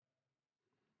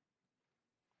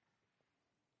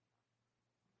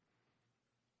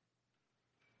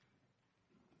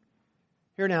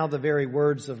Hear now the very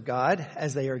words of God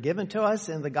as they are given to us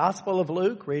in the Gospel of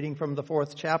Luke, reading from the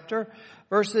 4th chapter,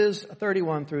 verses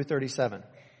 31 through 37.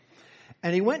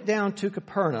 And he went down to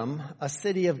Capernaum, a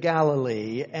city of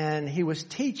Galilee, and he was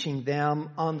teaching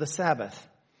them on the Sabbath.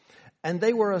 And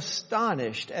they were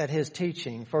astonished at his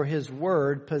teaching, for his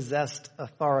word possessed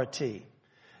authority.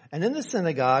 And in the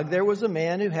synagogue there was a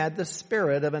man who had the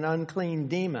spirit of an unclean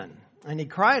demon. And he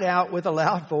cried out with a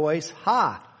loud voice,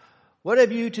 "Ha! What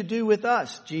have you to do with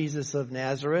us, Jesus of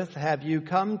Nazareth? Have you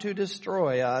come to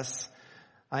destroy us?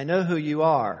 I know who you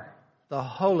are, the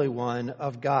Holy One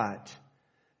of God."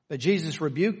 But Jesus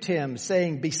rebuked him,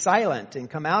 saying, "Be silent and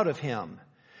come out of him."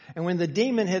 And when the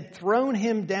demon had thrown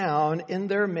him down in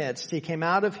their midst, he came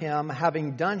out of him,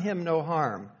 having done him no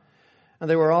harm. And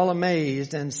they were all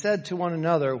amazed and said to one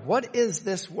another, "What is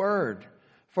this word?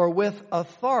 For with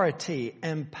authority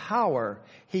and power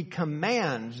he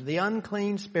commands the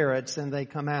unclean spirits, and they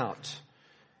come out."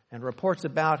 And reports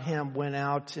about him went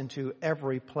out into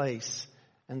every place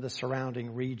in the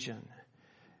surrounding region.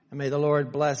 And may the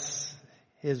Lord bless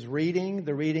his reading,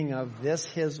 the reading of this,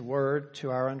 his word,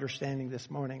 to our understanding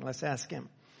this morning. Let's ask him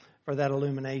for that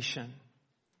illumination.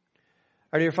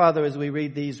 Our dear Father, as we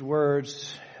read these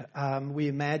words, we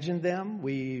imagine them,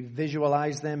 we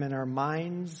visualize them in our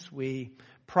minds, we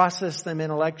process them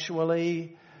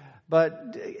intellectually,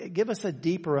 but give us a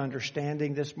deeper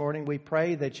understanding this morning. We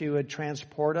pray that you would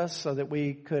transport us so that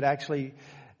we could actually,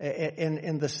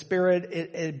 in the spirit,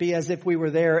 it'd be as if we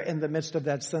were there in the midst of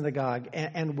that synagogue,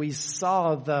 and we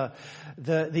saw the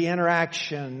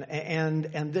interaction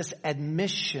and this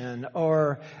admission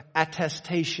or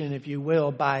attestation, if you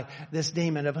will, by this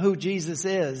demon of who Jesus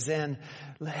is, and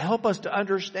help us to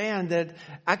understand that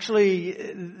actually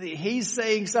he's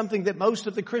saying something that most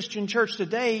of the Christian church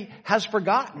today has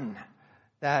forgotten,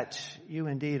 that you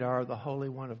indeed are the Holy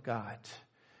One of God.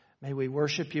 May we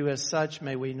worship you as such.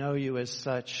 May we know you as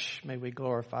such. May we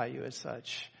glorify you as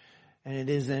such. And it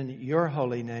is in your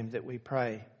holy name that we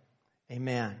pray.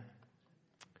 Amen.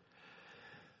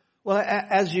 Well,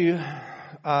 as you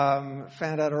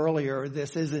found out earlier,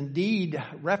 this is indeed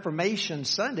Reformation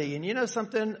Sunday. And you know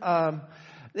something?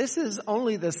 This is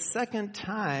only the second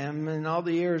time in all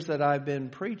the years that I've been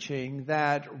preaching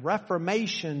that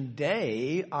Reformation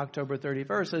Day, October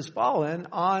 31st, has fallen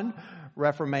on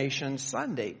Reformation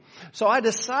Sunday. So I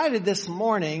decided this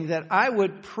morning that I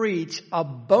would preach a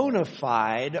bona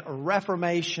fide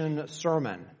Reformation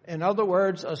sermon. In other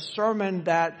words, a sermon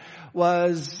that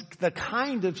was the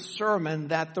kind of sermon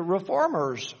that the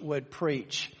Reformers would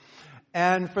preach.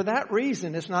 And for that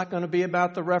reason, it's not going to be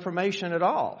about the Reformation at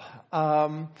all.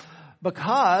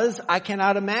 Because I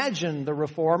cannot imagine the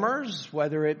Reformers,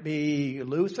 whether it be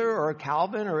Luther or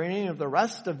Calvin or any of the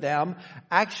rest of them,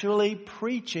 actually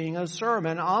preaching a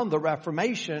sermon on the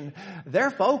Reformation. Their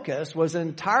focus was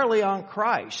entirely on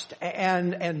Christ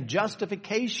and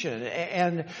justification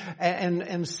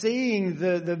and seeing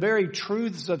the very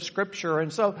truths of Scripture.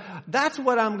 And so that's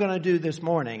what I'm going to do this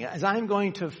morning, is I'm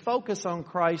going to focus on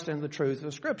Christ and the truth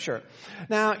of Scripture.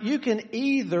 Now, you can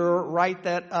either write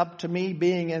that up to me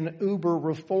being an uber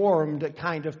reformed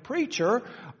kind of preacher,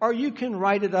 or you can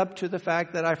write it up to the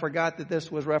fact that I forgot that this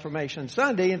was Reformation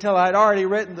Sunday until I'd already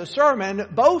written the sermon.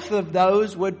 Both of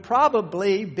those would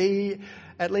probably be,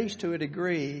 at least to a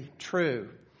degree, true.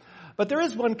 But there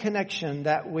is one connection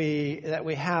that we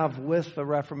have with the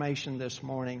Reformation this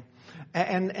morning.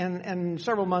 And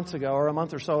several months ago, or a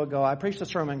month or so ago, I preached a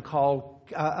sermon called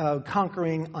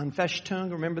Conquering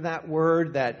Unfechtung. Remember that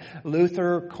word that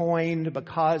Luther coined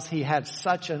because he had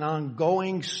such an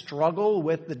ongoing struggle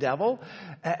with the devil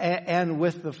and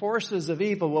with the forces of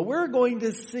evil. Well, we're going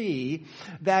to see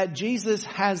that Jesus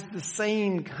has the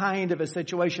same kind of a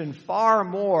situation, far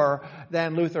more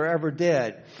than Luther ever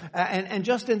did. And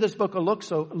just in this book of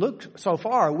Luke so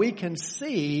far, we can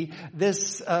see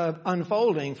this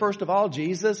unfolding. First of all,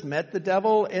 Jesus met the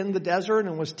devil in the desert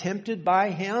and was tempted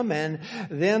by him, and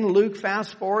then Luke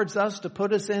fast forwards us to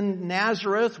put us in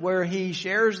Nazareth, where he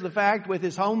shares the fact with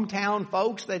his hometown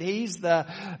folks that he's the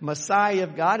Messiah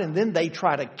of God, and then they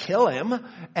try to kill him,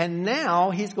 and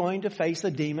now he's going to face a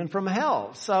demon from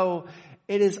hell. So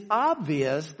it is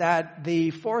obvious that the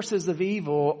forces of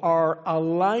evil are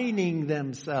aligning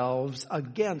themselves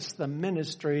against the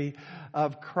ministry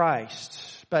of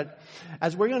Christ. But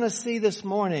as we're going to see this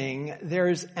morning,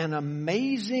 there's an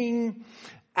amazing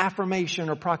affirmation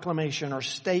or proclamation or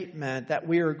statement that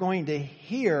we are going to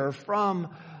hear from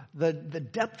the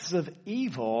depths of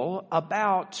evil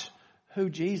about who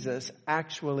Jesus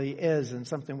actually is, and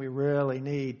something we really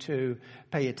need to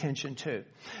pay attention to.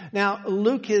 Now,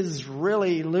 Luke is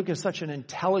such an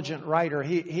intelligent writer.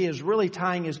 He is really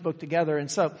tying his book together.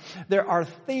 And so there are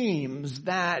themes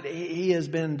that he has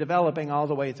been developing all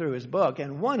the way through his book.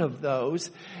 And one of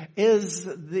those is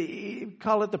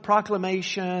call it the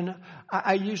proclamation.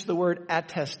 I use the word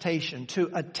attestation, to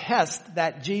attest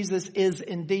that Jesus is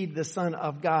indeed the Son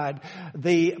of God,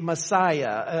 the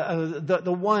Messiah,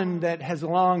 the one that has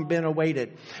long been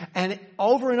awaited. And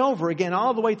over again,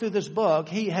 all the way through this book,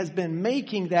 he has been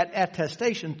making that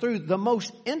attestation through the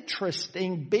most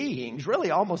interesting beings,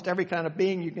 really almost every kind of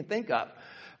being you can think of.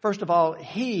 First of all,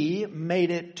 he made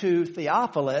it to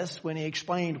Theophilus when he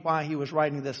explained why he was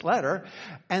writing this letter.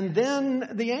 And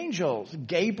then the angels,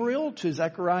 Gabriel to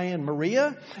Zechariah and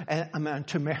Maria,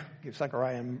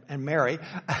 Zechariah and Mary.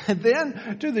 And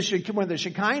then to when the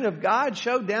Shekinah of God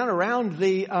showed down around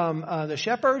the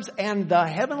shepherds, and the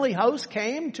heavenly host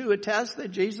came to attest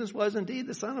that Jesus was indeed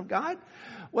the Son of God.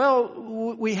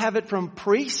 Well, we have it from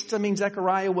priests.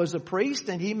 Zechariah was a priest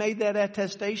and he made that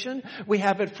attestation. We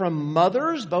have it from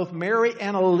mothers. Both Mary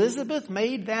and Elizabeth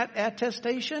made that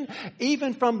attestation.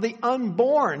 Even from the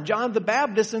unborn, John the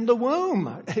Baptist in the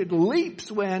womb. It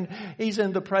leaps when he's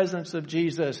in the presence of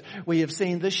Jesus. We have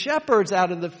seen the shepherds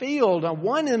out in the field on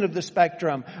one end of the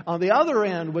spectrum. On the other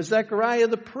end was Zechariah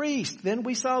the priest. Then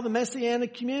we saw the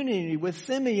Messianic community with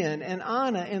Simeon and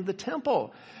Anna in the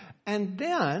temple. And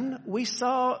then we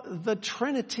saw the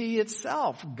Trinity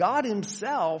itself. God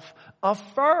himself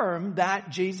affirmed that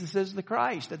Jesus is the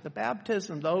Christ. At the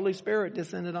baptism, the Holy Spirit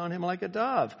descended on him like a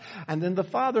dove. And then the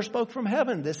Father spoke from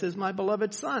heaven, "This is my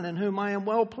beloved Son, in whom I am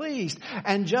well pleased."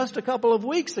 And just a couple of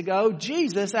weeks ago,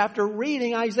 Jesus, after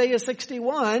reading Isaiah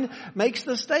 61, makes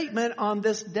the statement, "On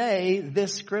this day,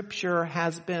 this scripture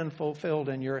has been fulfilled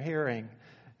in your hearing."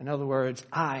 In other words,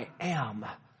 I am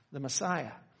the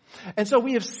Messiah. And so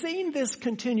we have seen this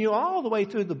continue all the way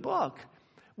through the book.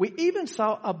 We even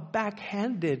saw a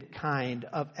backhanded kind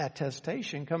of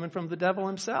attestation coming from the devil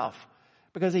himself,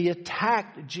 because he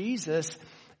attacked Jesus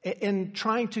in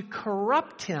trying to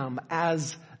corrupt him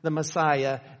as the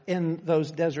Messiah in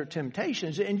those desert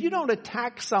temptations. And you don't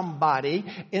attack somebody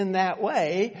in that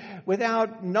way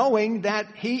without knowing that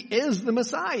he is the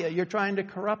Messiah. You're trying to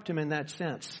corrupt him in that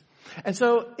sense. And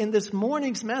so in this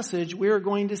morning's message, we're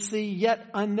going to see yet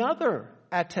another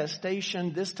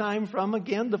attestation, this time from,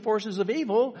 again, the forces of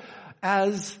evil,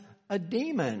 as a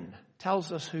demon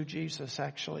tells us who Jesus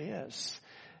actually is.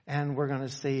 And we're going to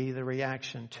see the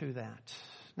reaction to that.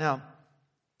 Now,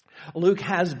 Luke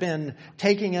has been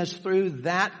taking us through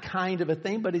that kind of a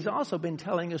thing, but he's also been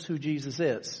telling us who Jesus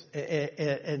is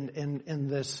in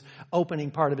this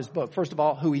opening part of his book. First of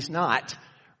all, who he's not.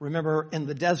 Remember, in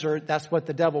the desert, that's what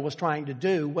the devil was trying to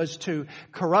do, was to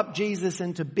corrupt Jesus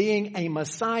into being a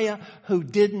Messiah who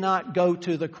did not go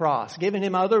to the cross, giving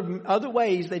him other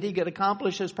ways that he could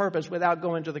accomplish his purpose without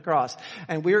going to the cross.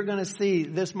 And we're going to see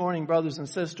this morning, brothers and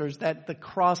sisters, that the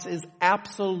cross is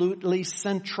absolutely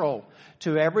central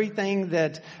to everything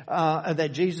that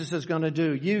Jesus is going to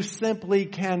do. You simply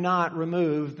cannot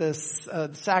remove this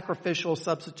sacrificial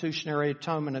substitutionary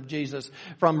atonement of Jesus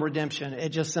from redemption. It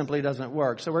just simply doesn't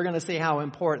work. So we're going to see how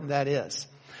important that is.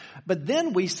 But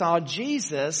then we saw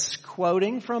Jesus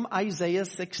quoting from Isaiah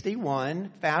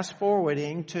 61, fast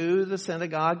forwarding to the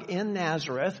synagogue in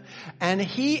Nazareth, and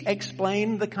he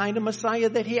explained the kind of Messiah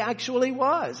that he actually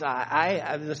was.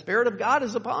 The Spirit of God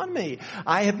is upon me.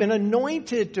 I have been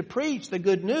anointed to preach the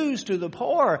good news to the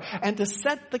poor and to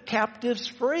set the captives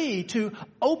free, to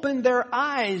open their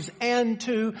eyes and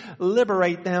to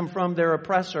liberate them from their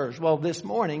oppressors. Well, this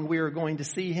morning we are going to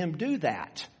see him do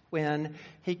that when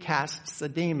he casts a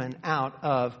demon out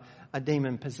of a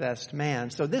demon-possessed man.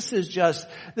 So this is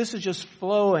just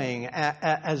flowing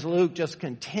as Luke just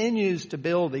continues to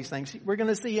build these things. We're going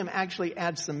to see him actually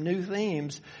add some new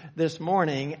themes this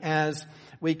morning as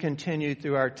we continue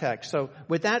through our text. So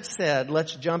with that said,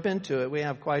 let's jump into it. We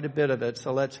have quite a bit of it,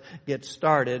 so let's get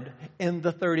started in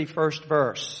the 31st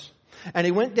verse. And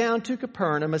he went down to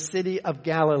Capernaum, a city of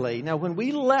Galilee. Now, when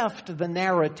we left the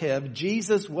narrative,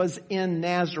 Jesus was in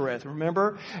Nazareth,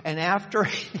 remember? And after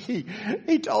he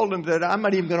told them that I'm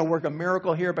not even going to work a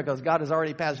miracle here because God has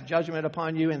already passed judgment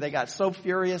upon you. And they got so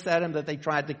furious at him that they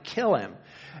tried to kill him.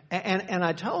 And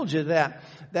I told you that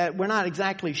we're not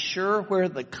exactly sure where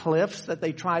the cliffs that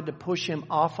they tried to push him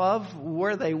off of,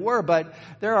 where they were, but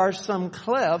there are some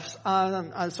cliffs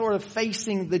sort of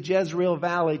facing the Jezreel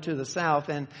Valley to the south,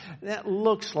 and that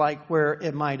looks like where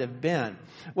it might have been.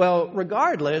 Well,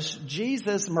 regardless,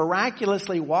 Jesus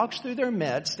miraculously walks through their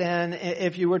midst, and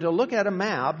if you were to look at a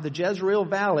map, the Jezreel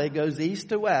Valley goes east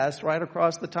to west, right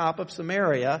across the top of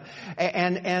Samaria,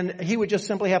 and he would just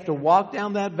simply have to walk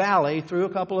down that valley through a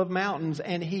couple of mountains,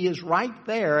 and he is right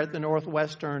there at the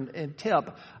northwestern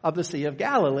tip of the Sea of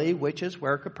Galilee, which is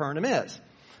where Capernaum is.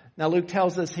 Now, Luke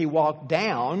tells us he walked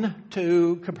down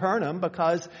to Capernaum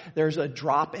because there's a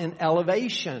drop in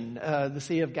elevation. The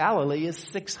Sea of Galilee is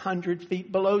 600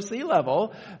 feet below sea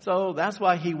level. So that's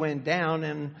why he went down.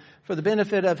 And for the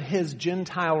benefit of his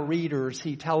Gentile readers,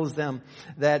 he tells them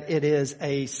that it is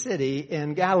a city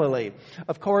in Galilee.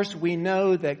 Of course, we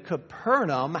know that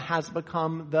Capernaum has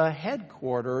become the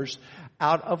headquarters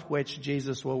out of which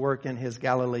Jesus will work in his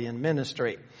Galilean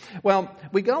ministry. Well,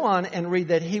 we go on and read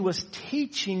that he was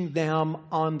teaching them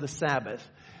on the Sabbath.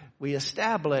 We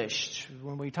established,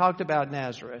 when we talked about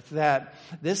Nazareth, that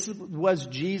this was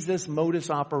Jesus'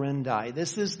 modus operandi.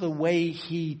 This is the way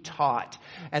he taught.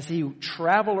 As he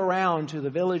traveled around to the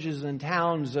villages and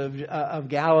towns of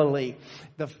Galilee,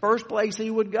 the first place he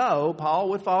would go, Paul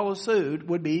would follow suit,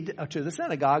 would be to the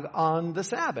synagogue on the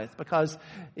Sabbath, because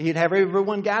he'd have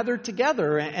everyone gathered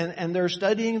together and they're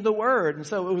studying the Word. And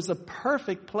so it was a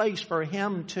perfect place for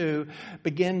him to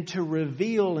begin to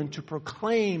reveal and to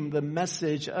proclaim the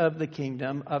message of the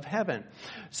kingdom of heaven.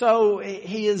 So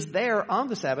he is there on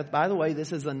the Sabbath. By the way,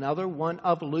 this is another one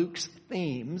of Luke's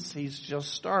themes. He's just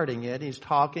starting it. He's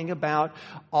talking about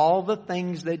all the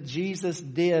things that Jesus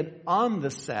did on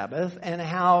the Sabbath and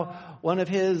how one of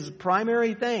his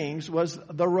primary things was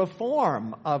the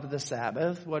reform of the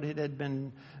Sabbath, what it had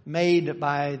been made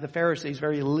by the Pharisees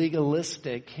very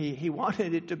legalistic. He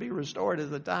wanted it to be restored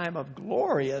as a time of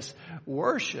glorious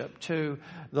worship to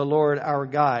the Lord our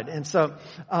God. And so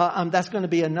that's going to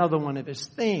be another one of his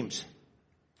themes.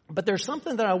 But there's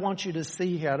something that I want you to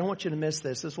see here. I don't want you to miss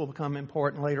this. This will become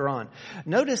important later on.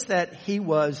 Notice that he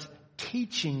was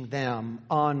teaching them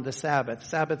on the Sabbath.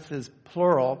 Sabbath is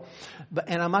plural,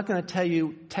 and I'm not going to tell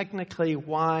you technically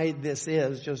why this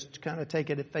is, just kind of take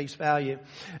it at face value.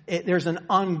 There's an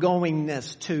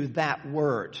ongoingness to that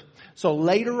word. So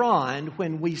later on,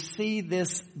 when we see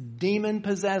this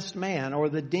demon-possessed man, or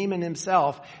the demon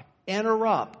himself,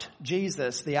 interrupt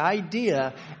Jesus, the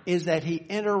idea is that he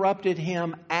interrupted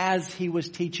him as he was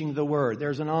teaching the word.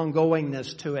 There's an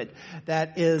ongoingness to it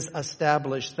that is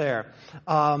established there,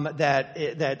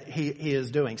 that he is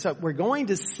doing. So we're going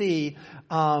to see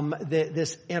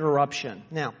this interruption.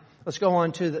 Now, let's go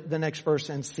on to the next verse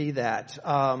and see that.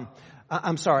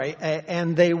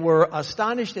 And they were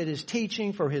astonished at his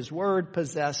teaching, for his word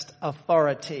possessed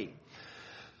authority.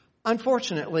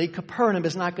 Unfortunately, Capernaum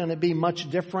is not going to be much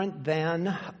different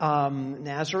than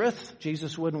Nazareth.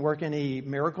 Jesus wouldn't work any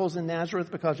miracles in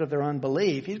Nazareth because of their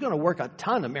unbelief. He's going to work a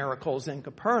ton of miracles in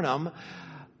Capernaum,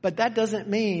 but that doesn't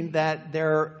mean that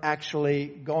they're actually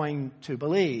going to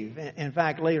believe. In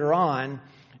fact, later on,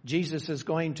 Jesus is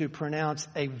going to pronounce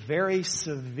a very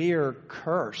severe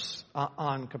curse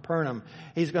on Capernaum.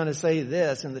 He's going to say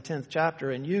this in the 10th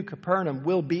chapter, "And you, Capernaum,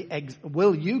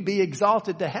 will you be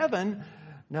exalted to heaven?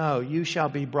 No, you shall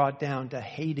be brought down to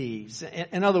Hades."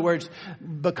 In other words,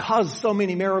 because so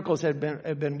many miracles have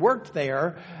been worked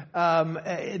there,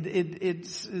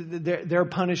 it's their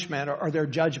punishment or their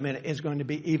judgment is going to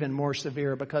be even more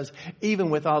severe, because even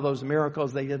with all those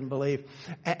miracles, they didn't believe.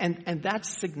 And that's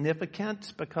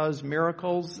significant, because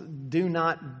miracles do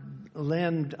not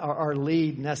lend or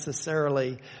lead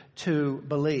necessarily to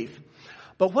belief.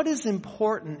 But what is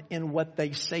important in what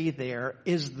they say there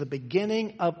is the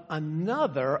beginning of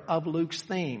another of Luke's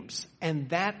themes, and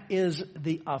that is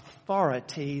the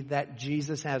authority that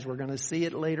Jesus has. We're going to see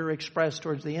it later expressed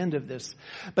towards the end of this.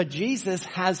 But Jesus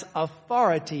has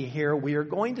authority here, we are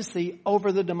going to see,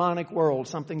 over the demonic world,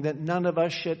 something that none of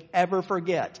us should ever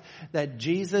forget, that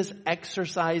Jesus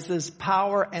exercises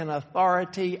power and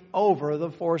authority over the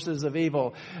forces of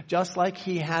evil, just like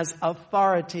he has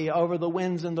authority over the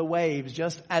winds and the waves,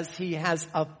 just as he has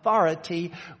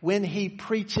authority when he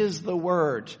preaches the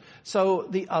word. So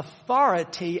the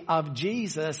authority of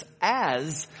Jesus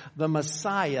as the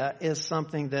Messiah is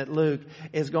something that Luke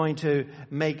is going to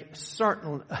make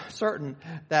certain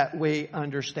that we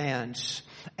understand.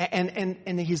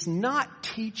 And he's not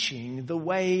teaching the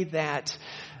way that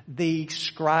the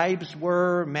scribes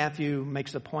were. Matthew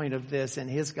makes a point of this in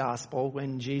his gospel.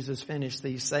 When Jesus finished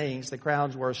these sayings, the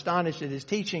crowds were astonished at his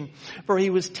teaching, for he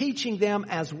was teaching them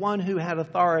as one who had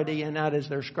authority and not as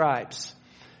their scribes.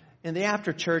 In the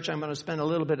after church, I'm going to spend a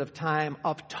little bit of time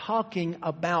of talking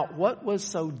about what was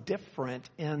so different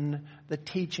in the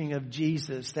teaching of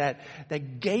Jesus that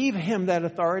gave him that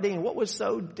authority, and what was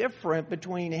so different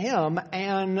between him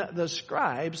and the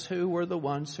scribes who were the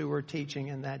ones who were teaching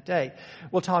in that day.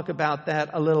 We'll talk about that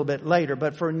a little bit later,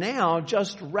 but for now,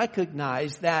 just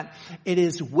recognize that it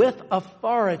is with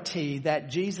authority that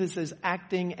Jesus is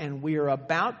acting, and we are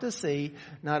about to see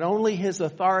not only his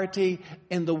authority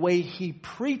in the way he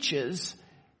preaches,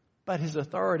 but his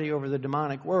authority over the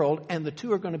demonic world, and the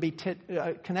two are going to be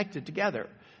connected together,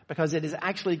 because it is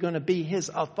actually going to be his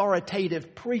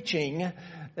authoritative preaching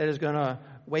that is going to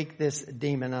wake this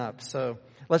demon up. So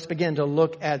let's begin to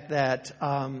look at that,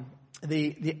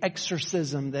 the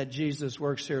exorcism that Jesus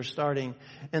works here, starting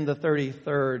in the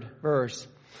 33rd verse.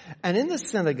 And in the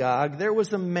synagogue, there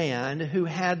was a man who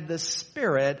had the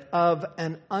spirit of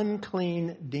an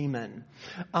unclean demon.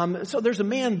 So there's a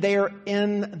man there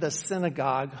in the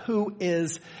synagogue who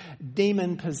is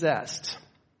demon possessed.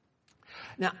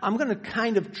 Now, I'm going to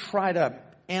kind of try to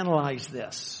analyze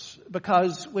this,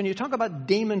 because when you talk about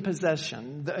demon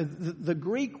possession, the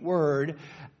Greek word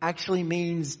actually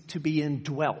means to be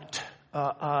indwelt.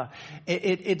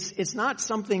 It's not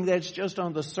something that's just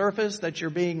on the surface, that you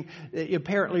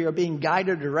apparently are being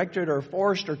guided, directed, or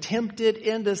forced, or tempted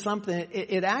into something.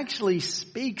 It actually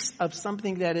speaks of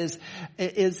something that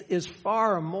is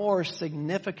far more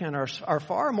significant, or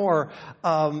far more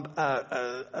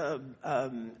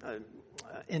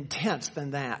intense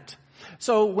than that.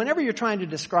 So whenever you're trying to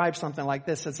describe something like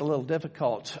this, it's a little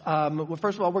difficult. Well,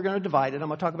 first of all, we're going to divide it. I'm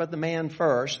going to talk about the man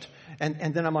first,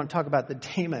 and then I'm going to talk about the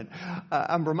demon.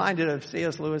 I'm reminded of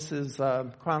C.S. Lewis's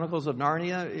Chronicles of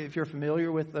Narnia. If you're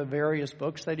familiar with the various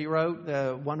books that he wrote,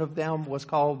 one of them was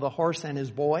called The Horse and His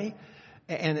Boy.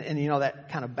 And you know, that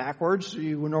kind of backwards.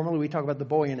 Normally we talk about the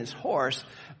boy and his horse,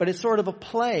 but it's sort of a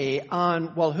play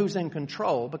on, well, who's in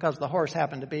control? Because the horse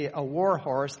happened to be a war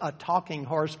horse, a talking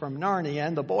horse from Narnia,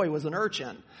 and the boy was an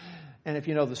urchin. And if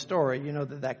you know the story, you know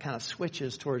that kind of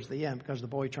switches towards the end, because the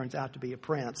boy turns out to be a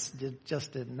prince.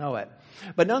 Just didn't know it.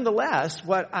 But nonetheless,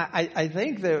 what I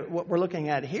think that what we're looking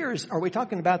at here is, are we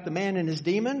talking about the man and his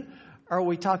demon, or are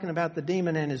we talking about the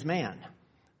demon and his man?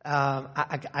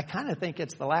 I kind of think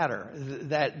it's the latter,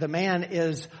 that the man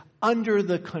is under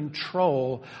the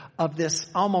control of this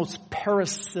almost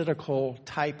parasitical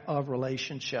type of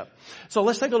relationship. So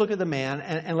let's take a look at the man,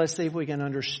 and let's see if we can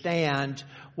understand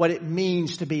what it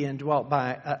means to be indwelt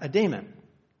by a demon.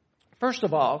 First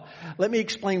of all, let me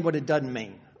explain what it doesn't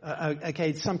mean.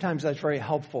 Okay, sometimes that's very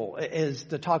helpful, is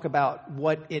to talk about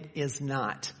what it is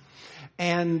not.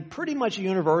 And pretty much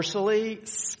universally,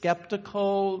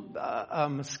 skeptical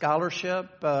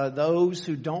scholarship, those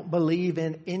who don't believe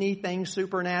in anything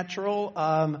supernatural,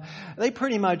 they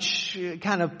pretty much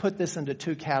kind of put this into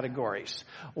two categories.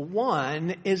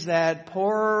 One is that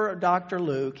poor Dr.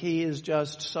 Luke, he is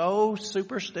just so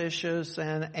superstitious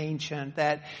and ancient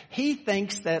that he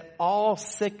thinks that all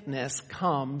sickness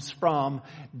comes from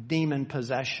demon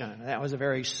possession. That was a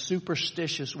very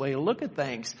superstitious way to look at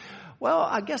things. Well,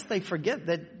 I guess they forget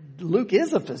that Luke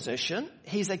is a physician.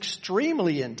 He's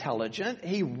extremely intelligent.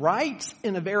 He writes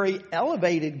in a very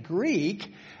elevated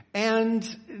Greek, and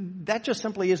that just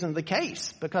simply isn't the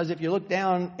case. Because if you look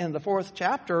down in the 4th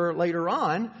chapter later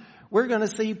on, we're going to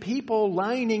see people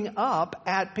lining up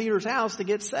at Peter's house to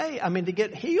get to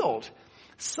get healed.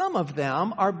 Some of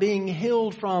them are being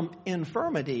healed from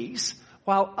infirmities,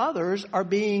 while others are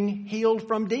being healed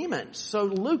from demons. So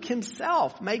Luke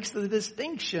himself makes the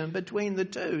distinction between the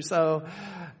two. So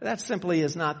that simply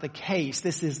is not the case.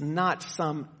 This is not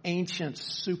some ancient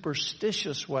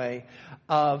superstitious way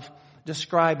of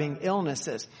describing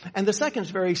illnesses. And the second is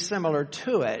very similar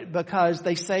to it, because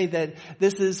they say that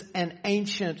this is an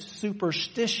ancient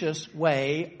superstitious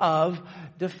way of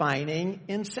defining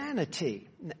insanity.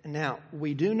 Now,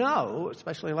 we do know,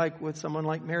 especially like with someone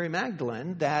like Mary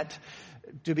Magdalene, that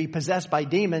to be possessed by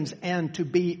demons and to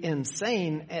be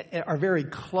insane are very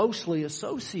closely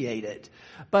associated.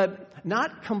 But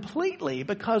not completely,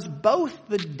 because both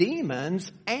the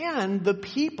demons and the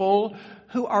people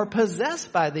who are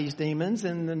possessed by these demons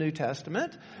in the New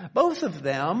Testament, both of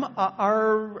them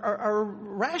are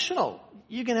rational.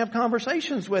 You can have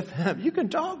conversations with them. You can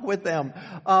talk with them,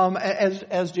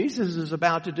 as Jesus is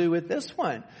about to do with this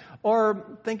one.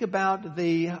 Or think about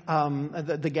the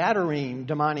Gadarene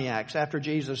demoniacs. After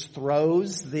Jesus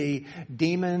throws the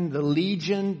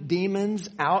legion demons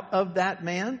out of that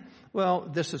man, well,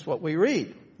 this is what we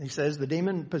read. He says, the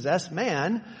demon-possessed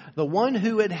man, the one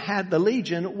who had the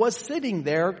legion, was sitting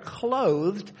there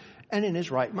clothed and in his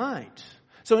right mind.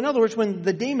 So in other words, when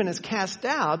the demon is cast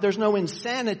out, there's no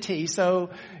insanity,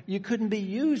 so you couldn't be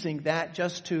using that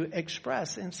just to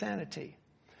express insanity.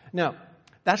 No,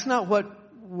 that's not what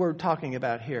we're talking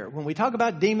about here. When we talk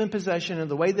about demon possession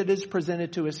and the way that it's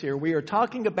presented to us here, we are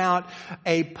talking about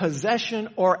a possession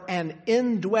or an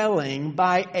indwelling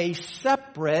by a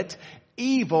separate,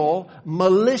 evil,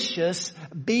 malicious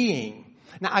being.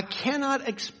 Now, I cannot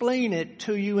explain it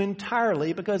to you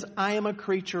entirely because I am a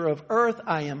creature of earth,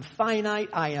 I am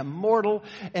finite, I am mortal,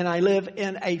 and I live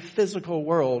in a physical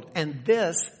world. And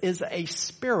this is a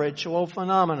spiritual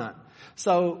phenomenon.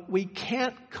 So we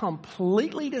can't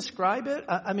completely describe it.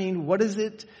 I mean, what is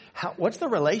it? What's the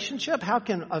relationship? How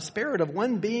can a spirit of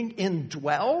one being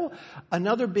indwell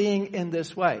another being in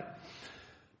this way?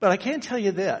 But I can tell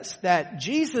you this, that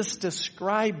Jesus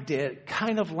described it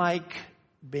kind of like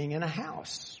being in a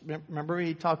house. Remember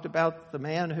he talked about the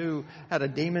man who had a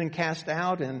demon cast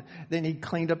out, and then he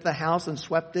cleaned up the house and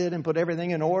swept it and put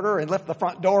everything in order and left the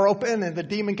front door open, and the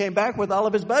demon came back with all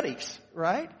of his buddies,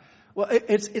 right? Well,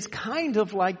 it's kind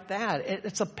of like that.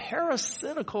 It's a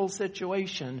parasitical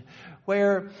situation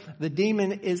where the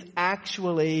demon is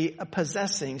actually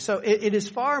possessing. So it is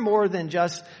far more than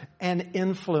just an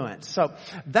influence. So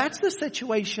that's the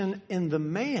situation in the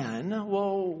man.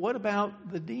 Well, what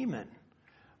about the demon?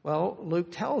 Well,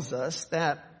 Luke tells us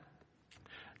that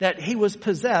he was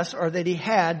possessed, or that he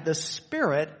had the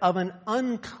spirit of an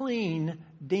unclean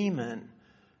demon.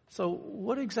 So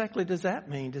what exactly does that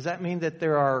mean? Does that mean that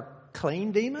there are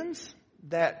clean demons?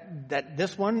 That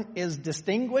this one is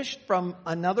distinguished from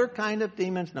another kind of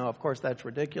demons? No, of course that's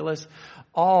ridiculous.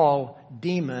 All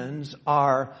demons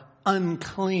are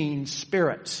unclean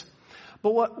spirits.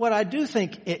 But what I do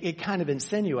think it kind of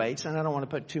insinuates, and I don't want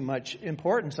to put too much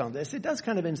importance on this, it does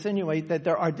kind of insinuate that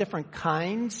there are different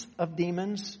kinds of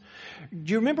demons.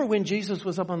 Do you remember when Jesus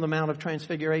was up on the Mount of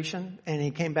Transfiguration and he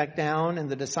came back down,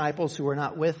 and the disciples who were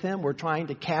not with him were trying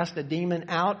to cast a demon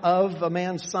out of a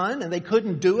man's son, and they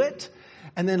couldn't do it?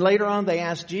 And then later on they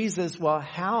asked Jesus, well,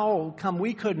 how come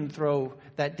we couldn't throw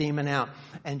that demon out?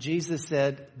 And Jesus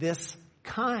said, this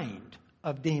kind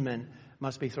of demon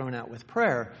must be thrown out with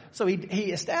prayer. So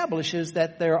he establishes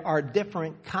that there are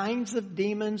different kinds of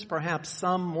demons, perhaps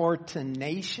some more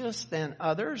tenacious than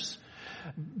others.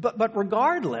 But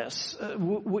regardless,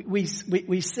 we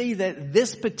see that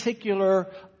this particular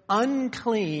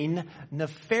unclean,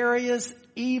 nefarious,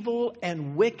 evil,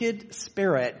 and wicked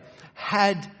spirit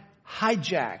had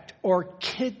hijacked or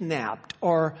kidnapped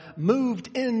or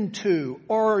moved into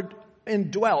or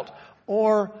indwelt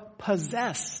or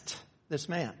possessed this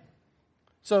man.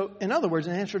 So, in other words,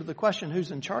 in answer to the question,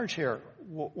 who's in charge here?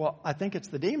 Well, I think it's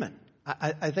the demon.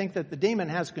 I think that the demon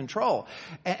has control.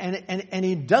 And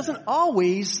he doesn't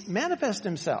always manifest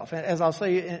himself, as I'll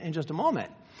say in just a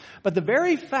moment. But the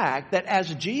very fact that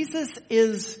as Jesus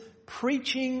is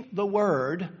preaching the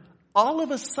word, all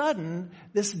of a sudden,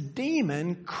 this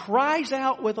demon cries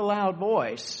out with a loud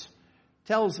voice,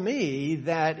 tells me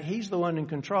that he's the one in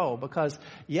control. Because,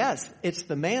 yes, it's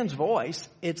the man's voice,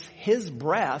 it's his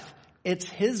breath, it's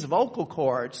his vocal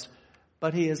cords,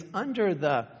 but he is under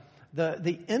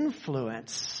the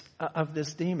influence of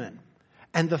this demon.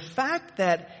 And the fact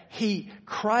that he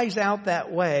cries out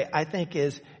that way, I think,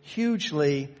 is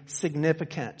hugely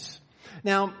significant.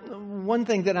 Now, one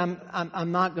thing that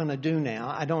I'm not going to do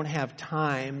now, I don't have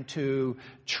time to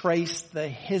trace the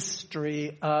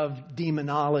history of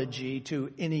demonology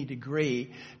to any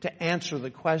degree to answer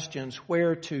the questions,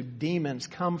 where do demons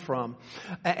come from?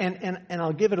 And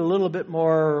I'll give it a little bit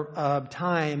more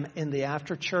time in the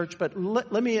after church, but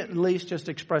let me at least just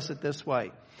express it this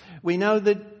way. We know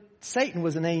that Satan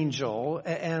was an angel,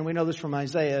 and we know this from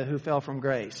Isaiah, who fell from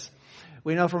grace.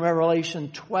 We know from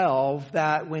Revelation 12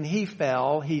 that when he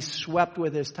fell, he swept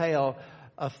with his tail.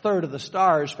 A third of the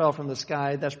stars fell from the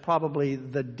sky. That's probably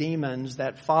the demons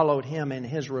that followed him in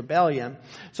his rebellion.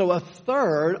 So a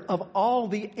third of all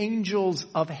the angels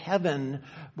of heaven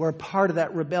were part of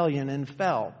that rebellion and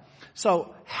fell.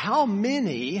 So how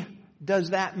many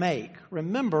does that make?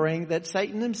 Remembering that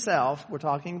Satan himself, we're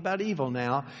talking about evil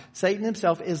now, Satan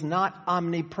himself is not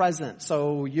omnipresent.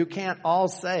 So you can't all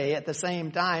say at the same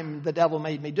time, the devil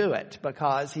made me do it,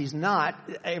 because he's not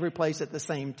every place at the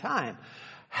same time.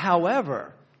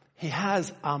 However, he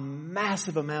has a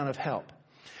massive amount of help.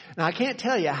 Now, I can't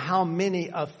tell you how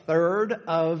many a third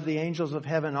of the angels of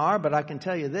heaven are, but I can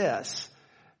tell you this,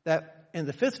 that in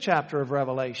the 5th chapter of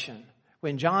Revelation,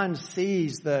 when John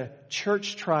sees the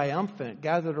church triumphant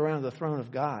gathered around the throne of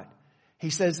God,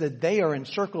 he says that they are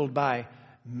encircled by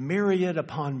myriad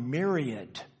upon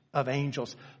myriad of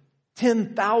angels.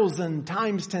 10,000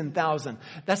 times 10,000.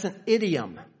 That's an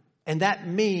idiom. And that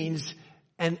means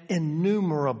an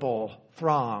innumerable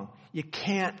throng. You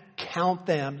can't count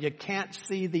them. You can't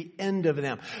see the end of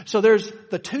them. So there's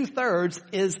the 2/3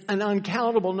 is an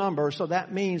uncountable number. So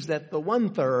that means that the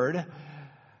 1/3,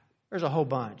 there's a whole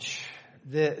bunch.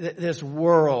 This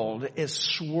world is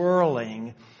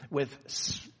swirling with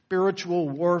spiritual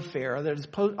warfare that is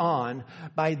put on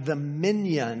by the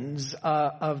minions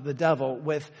of the devil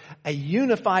with a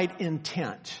unified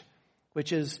intent,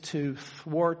 which is to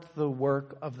thwart the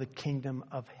work of the kingdom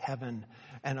of heaven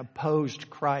and oppose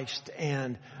Christ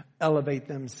and elevate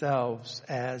themselves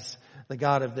as the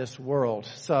God of this world.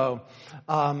 So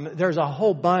there's a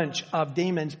whole bunch of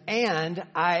demons, and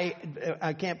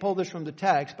I can't pull this from the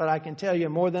text, but I can tell you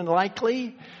more than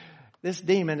likely this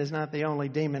demon is not the only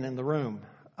demon in the room,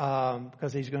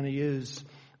 because he's going to use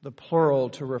the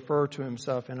plural to refer to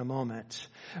himself in a moment.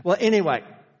 Well, anyway,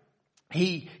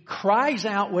 he cries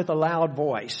out with a loud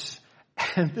voice.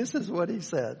 And this is what he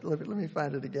said. Let me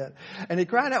find it again. And he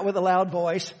cried out with a loud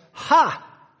voice, "Ha!"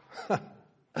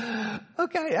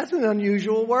 Okay, that's an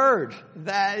unusual word.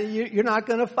 That you're not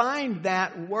going to find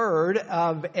that word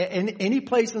in any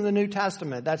place in the New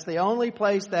Testament. That's the only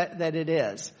place that it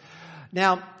is.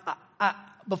 Now,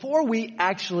 before we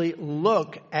actually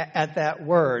look at that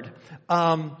word,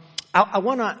 I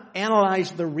want to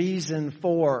analyze the reason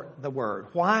for the word.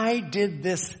 Why did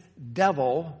this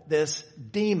devil, this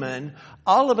demon,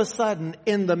 all of a sudden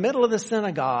in the middle of the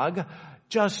synagogue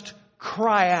just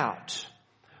cry out?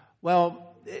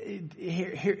 Well,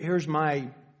 here's my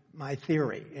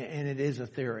theory, and it is a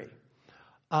theory.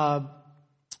 I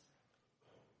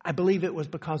believe it was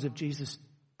because of Jesus'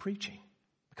 preaching,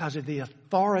 because of the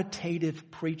authoritative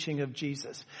preaching of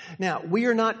Jesus. Now, we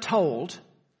are not told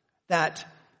that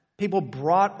people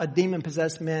brought a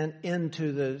demon-possessed man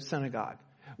into the synagogue.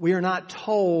 We are not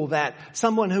told that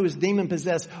someone who is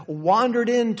demon-possessed wandered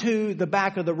into the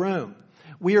back of the room.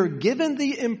 We are given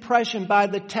the impression by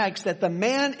the text that the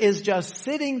man is just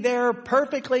sitting there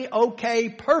perfectly okay,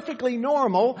 perfectly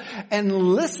normal, and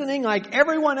listening like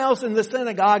everyone else in the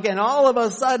synagogue, and all of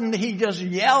a sudden he just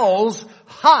yells,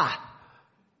 "Ha!"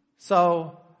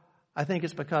 So I think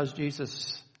it's because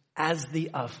Jesus, as the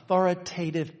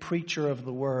authoritative preacher of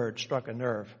the word, struck a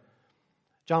nerve.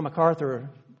 John MacArthur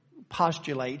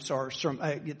postulates or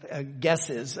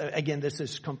guesses. Again, this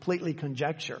is completely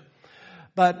conjecture,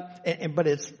 but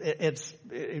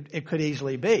it could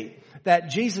easily be that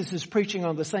Jesus is preaching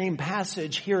on the same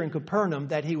passage here in Capernaum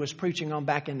that he was preaching on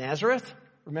back in Nazareth.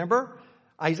 Remember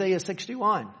Isaiah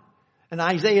 61, and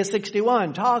Isaiah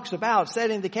 61 talks about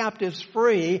setting the captives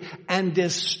free and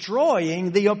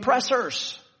destroying the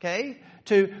oppressors. Okay.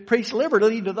 To preach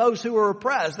liberty to those who are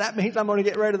oppressed. That means I'm going to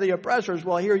get rid of the oppressors.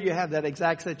 Well, here you have that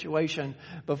exact situation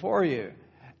before you.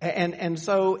 And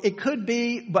so it could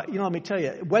be, but let me tell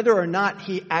you, whether or not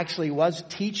he actually was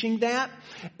teaching that,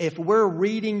 if we're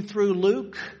reading through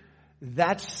Luke,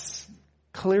 that's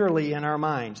clearly in our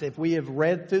minds. If we have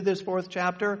read through this 4th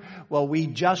chapter, well, we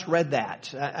just read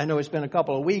that. I know it's been a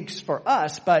couple of weeks for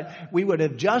us, but we would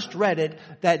have just read it,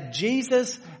 that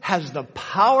Jesus has the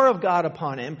power of God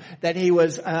upon him, that he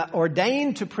was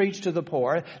ordained to preach to the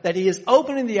poor, that he is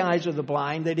opening the eyes of the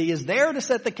blind, that he is there to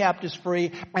set the captives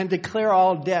free and declare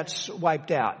all debts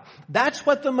wiped out. That's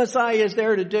what the Messiah is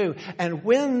there to do. And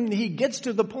when he gets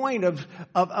to the point of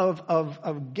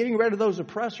getting rid of those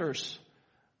oppressors,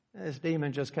 this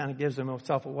demon just kind of gives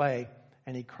himself away,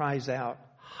 and he cries out,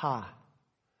 "Ha!"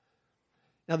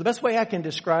 Now, the best way I can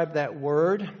describe that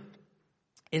word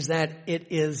is that it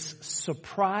is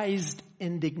surprised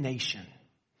indignation.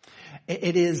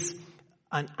 It is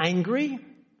an angry,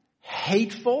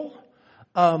 hateful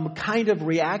kind of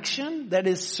reaction that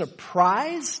is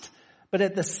surprised, but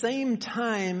at the same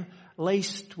time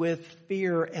laced with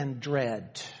fear and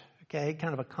dread. Okay,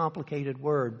 kind of a complicated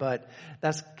word, but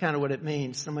that's kind of what it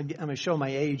means. I'm going to show my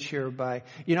age here by,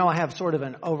 I have sort of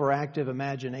an overactive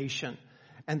imagination.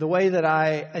 And the way that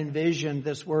I envision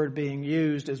this word being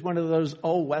used is one of those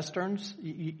old Westerns,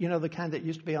 the kind that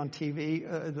used to be on TV,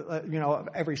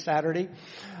 every Saturday.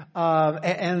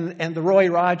 And the Roy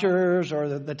Rogers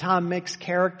or the Tom Mix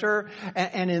character.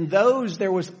 And in those,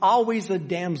 there was always a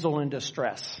damsel in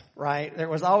distress, right? There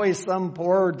was always some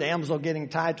poor damsel getting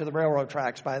tied to the railroad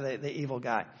tracks by the evil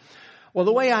guy. Well,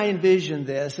 the way I envision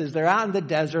this is they're out in the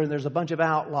desert and there's a bunch of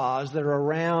outlaws that are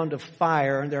around a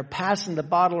fire and they're passing the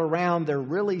bottle around. They're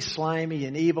really slimy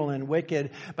and evil and wicked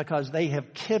because they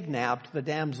have kidnapped the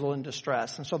damsel in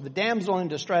distress. And so the damsel in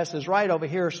distress is right over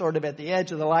here, sort of at the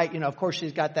edge of the light. Of course,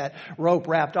 she's got that rope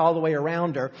wrapped all the way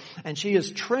around her. And she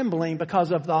is trembling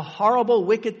because of the horrible,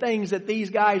 wicked things that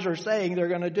these guys are saying they're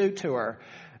going to do to her.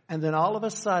 And then all of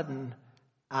a sudden,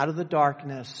 out of the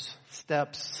darkness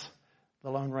steps the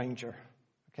Lone Ranger.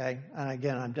 Okay? And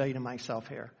again, I'm dating myself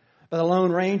here. But the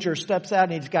Lone Ranger steps out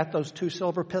and he's got those 2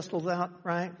 silver pistols out,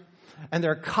 right? And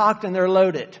they're cocked and they're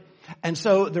loaded. And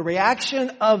so the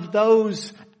reaction of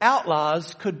those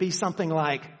outlaws could be something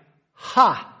like,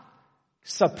 ha!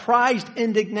 Surprised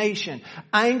indignation,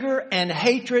 anger and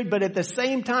hatred, but at the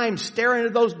same time staring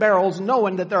at those barrels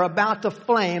knowing that they're about to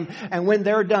flame, and when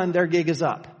they're done, their gig is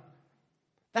up.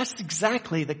 That's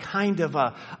exactly the kind of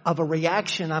a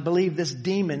reaction I believe this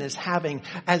demon is having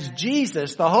as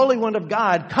Jesus, the Holy One of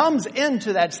God, comes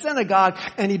into that synagogue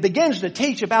and he begins to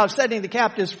teach about setting the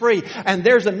captives free. And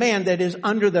there's a man that is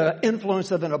under the influence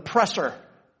of an oppressor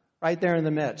right there in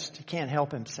the midst. He can't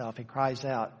help himself. He cries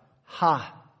out,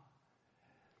 ha!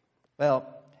 Well,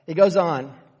 he goes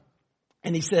on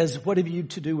and he says, what have you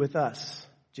to do with us,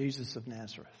 Jesus of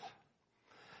Nazareth?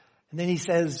 And then he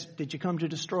says, did you come to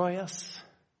destroy us?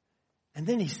 And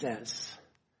then he says,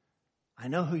 I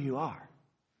know who you are.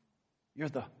 You're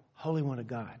the Holy One of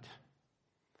God.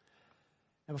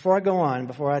 And before I go on,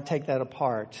 before I take that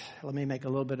apart, let me make a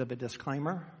little bit of a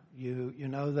disclaimer. You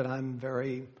know that I'm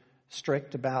very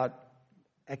strict about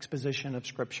exposition of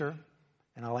Scripture.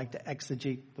 And I like to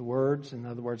exegete the words. In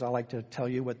other words, I like to tell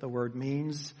you what the word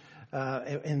means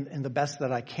in the best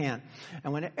that I can.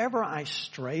 And whenever I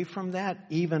stray from that,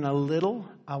 even a little,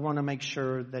 I want to make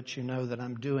sure that you know that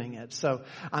I'm doing it. So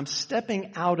I'm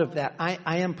stepping out of that.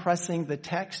 I am pressing the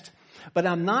text, but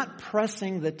I'm not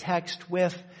pressing the text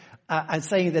with I'm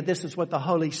saying that this is what the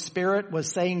Holy Spirit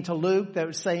was saying to Luke, that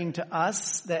was saying to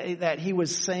us, that he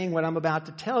was saying what I'm about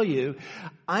to tell you.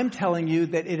 I'm telling you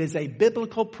that it is a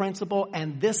biblical principle,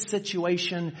 and this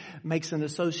situation makes an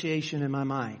association in my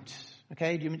mind.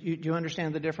 Okay? Do you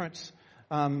understand the difference?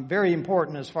 Very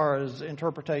important as far as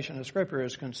interpretation of Scripture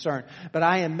is concerned. But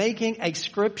I am making a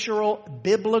scriptural,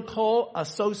 biblical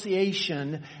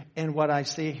association in what I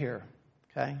see here.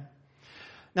 Okay?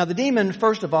 Now the demon,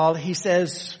 first of all, he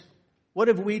says, what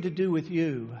have we to do with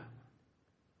you,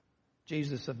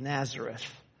 Jesus of Nazareth?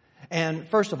 And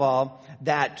first of all,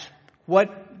 that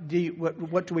what do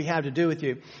we have to do with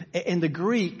you? In the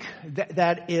Greek,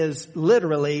 that is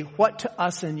literally what to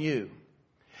us and you.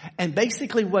 And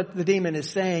basically what the demon is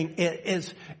saying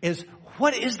is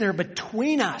what is there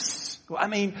between us? I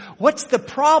mean, what's the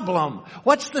problem?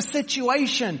 What's the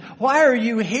situation? Why are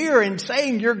you here and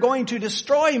saying you're going to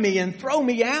destroy me and throw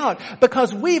me out?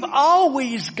 Because we've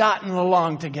always gotten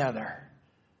along together.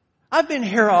 I've been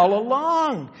here all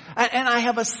along. And I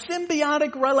have a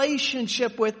symbiotic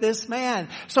relationship with this man.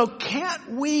 So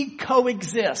can't we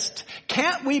coexist?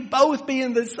 Can't we both be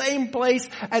in the same place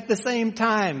at the same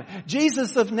time?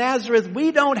 Jesus of Nazareth,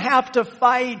 we don't have to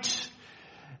fight.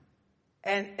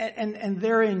 And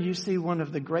therein you see one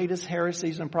of the greatest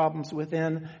heresies and problems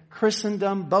within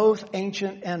Christendom, both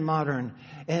ancient and modern.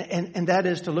 And that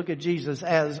is to look at Jesus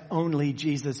as only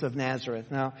Jesus of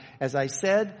Nazareth. Now, as I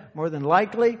said, more than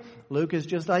likely, Luke is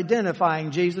just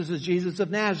identifying Jesus as Jesus of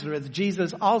Nazareth.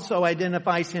 Jesus also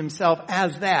identifies himself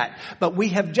as that. But we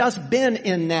have just been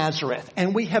in Nazareth,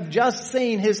 and we have just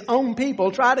seen his own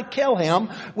people try to kill him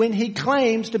when he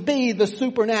claims to be the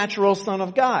supernatural Son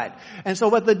of God. And so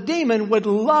what the demon would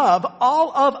love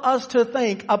all of us to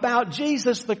think about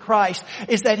Jesus the Christ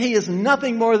is that he is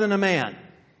nothing more than a man.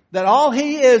 That all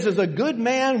he is a good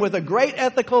man with a great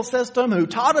ethical system who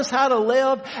taught us how to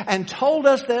live and told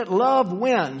us that love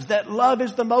wins, that love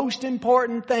is the most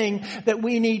important thing that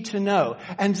we need to know.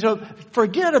 And so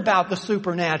forget about the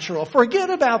supernatural, forget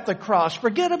about the cross,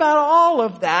 forget about all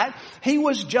of that. He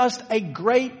was just a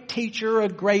great teacher, a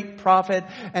great prophet,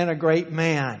 and a great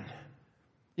man.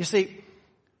 You see,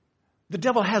 the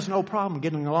devil has no problem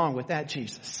getting along with that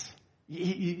Jesus.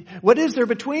 What is there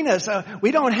between us?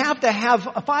 We don't have to have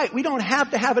a fight. We don't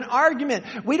have to have an argument.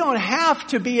 We don't have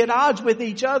to be at odds with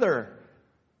each other.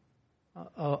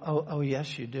 Oh,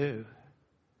 yes, you do.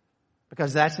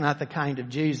 Because that's not the kind of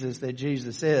Jesus that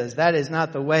Jesus is. That is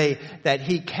not the way that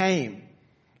he came.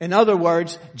 In other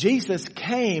words, Jesus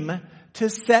came to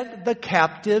set the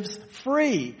captives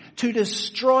free, to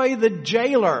destroy the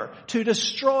jailer, to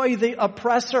destroy the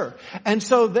oppressor. And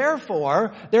so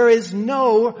therefore, there is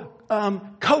no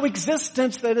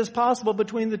coexistence that is possible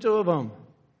between the two of them.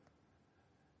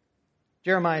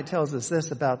 Jeremiah tells us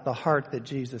this about the heart that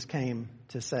Jesus came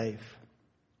to save.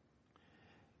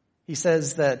 He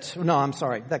says that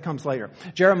comes later.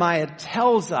 Jeremiah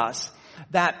tells us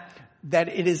that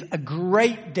it is a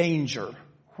great danger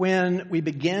when we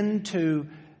begin to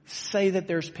say that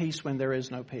there's peace when there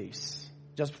is no peace.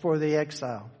 Just before the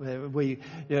exile,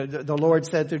 the Lord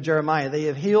said through Jeremiah, they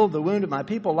have healed the wound of my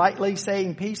people lightly,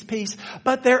 saying peace, peace,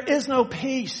 but there is no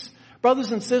peace.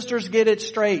 Brothers and sisters, get it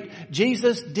straight.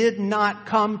 Jesus did not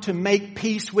come to make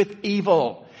peace with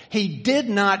evil. He did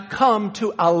not come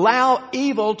to allow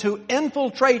evil to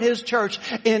infiltrate His church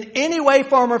in any way,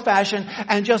 form, or fashion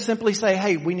and just simply say,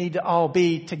 hey, we need to all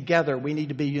be together. We need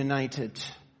to be united.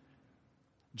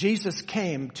 Jesus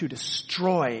came to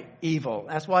destroy evil.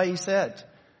 That's why He said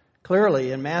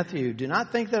clearly in Matthew, do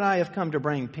not think that I have come to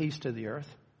bring peace to the earth.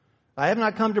 I have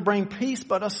not come to bring peace,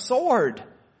 but a sword.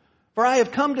 For I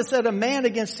have come to set a man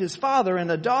against his father,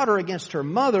 and a daughter against her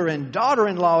mother, and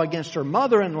daughter-in-law against her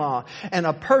mother-in-law. And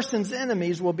a person's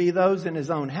enemies will be those in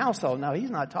his own household. Now, He's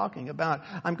not talking about,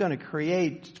 I'm going to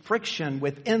create friction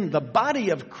within the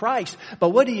body of Christ. But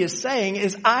what He is saying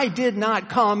is, I did not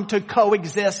come to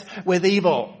coexist with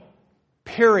evil.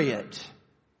 Period.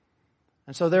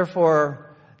 And so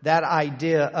therefore, that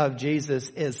idea of Jesus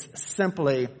is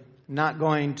simply not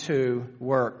going to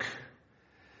work.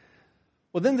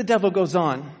 Well, then the devil goes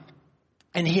on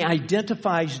and he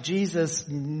identifies Jesus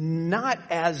not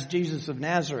as Jesus of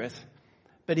Nazareth,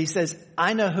 but he says,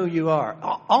 I know who you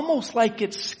are. Almost like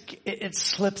it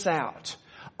slips out.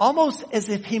 Almost as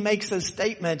if he makes a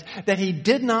statement that he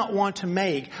did not want to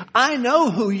make. I know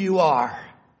who you are.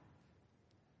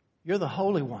 You're the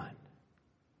Holy One.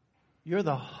 You're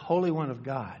the Holy One of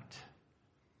God.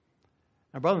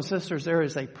 Now, brothers and sisters, there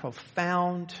is a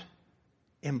profound,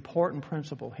 important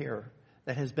principle here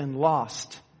that has been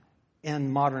lost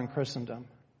in modern Christendom.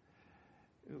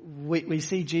 We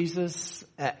see Jesus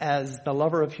as the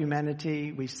lover of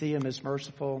humanity. We see Him as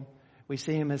merciful. We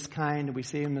see Him as kind. We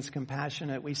see Him as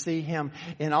compassionate. We see Him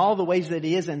in all the ways that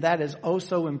He is, and that is oh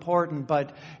so important.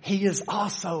 But He is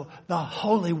also the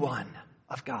Holy One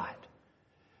of God.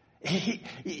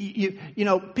 You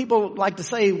know, people like to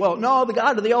say, well, no, the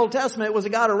God of the Old Testament was a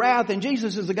God of wrath and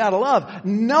Jesus is a God of love.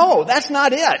 No, that's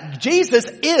not it. Jesus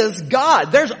is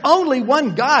God. There's only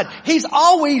one God. He's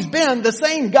always been the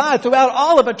same God throughout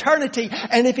all of eternity.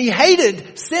 And if He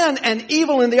hated sin and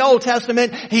evil in the Old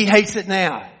Testament, He hates it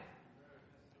now.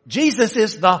 Jesus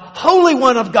is the Holy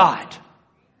One of God.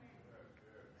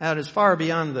 Now, it is far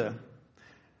beyond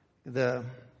the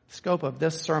scope of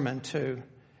this sermon to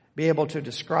be able to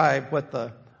describe what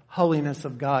the holiness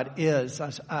of God is.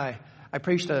 I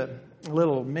preached a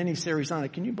little mini-series on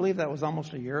it. Can you believe that was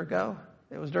almost a year ago?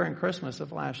 It was during Christmas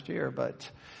of last year, but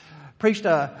preached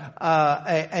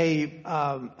a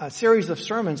series of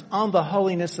sermons on the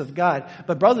holiness of God.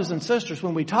 But brothers and sisters,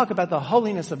 when we talk about the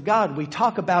holiness of God, we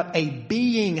talk about a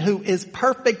being who is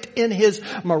perfect in His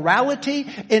morality,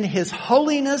 in His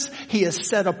holiness. He is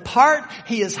set apart.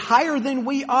 He is higher than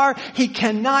we are. He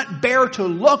cannot bear to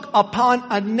look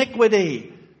upon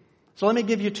iniquity. So let me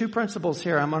give you two principles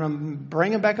here. I'm going to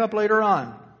bring them back up later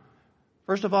on.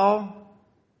 First of all,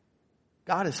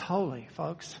 God is holy,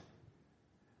 folks.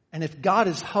 And if God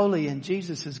is holy and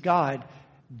Jesus is God,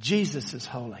 Jesus is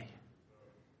holy.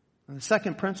 And the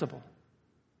second principle,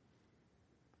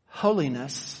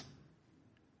 holiness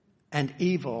and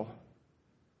evil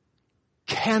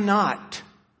cannot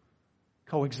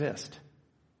coexist.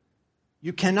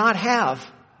 You cannot have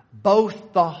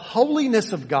both the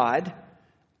holiness of God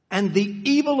and the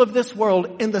evil of this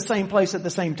world in the same place at the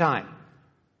same time.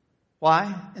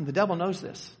 Why? And the devil knows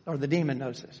this, or the demon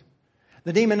knows this.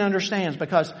 The demon understands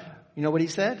because, you know what he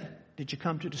said? Did you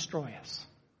come to destroy us?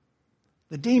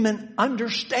 The demon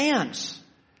understands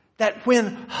that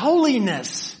when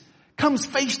holiness comes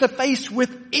face to face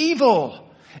with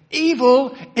evil,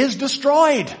 evil is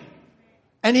destroyed.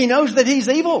 And he knows that he's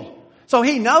evil. So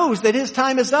he knows that his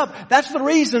time is up. That's the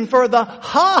reason for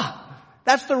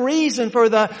that's the reason for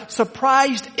the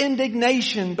surprised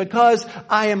indignation, because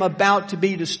I am about to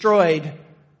be destroyed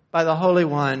by the Holy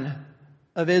One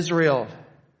of Israel.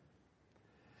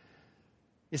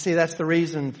 You see, that's the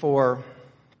reason for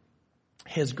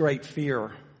his great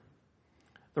fear.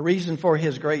 The reason for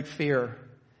his great fear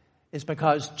is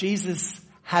because Jesus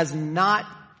has not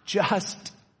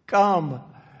just come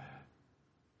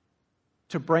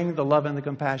to bring the love and the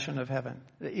compassion of heaven.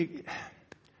 Let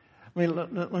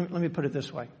me put it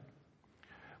this way.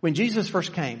 When Jesus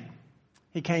first came,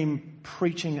 He came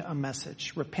preaching a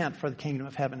message. Repent, for the kingdom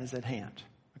of heaven is at hand.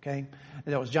 Okay?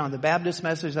 That was John the Baptist's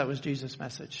message. That was Jesus'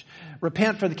 message.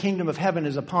 Repent, for the kingdom of heaven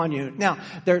is upon you. Now,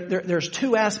 there's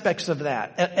two aspects of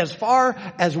that. As far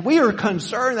as we are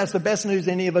concerned, that's the best news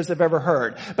any of us have ever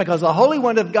heard. Because the Holy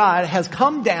One of God has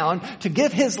come down to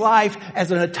give His life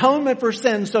as an atonement for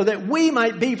sins so that we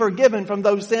might be forgiven from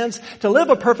those sins, to live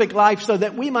a perfect life so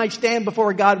that we might stand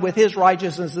before God with His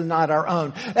righteousness and not our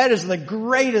own. That is the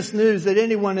greatest news that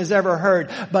anyone has ever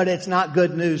heard. But it's not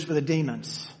good news for the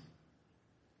demons.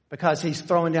 Because he's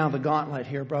throwing down the gauntlet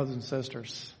here, brothers and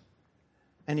sisters.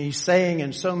 And he's saying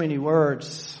in so many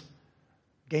words,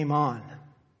 game on.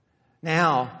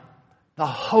 Now, the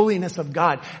holiness of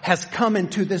God has come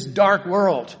into this dark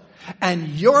world. And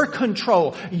your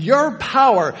control, your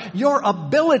power, your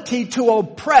ability to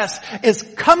oppress is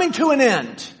coming to an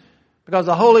end. Because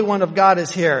the Holy One of God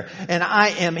is here. And I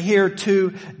am here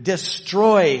to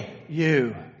destroy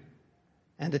you.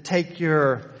 And to take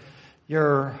your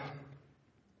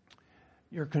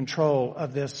control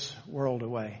of this world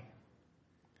away.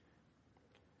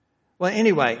 Well,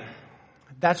 anyway,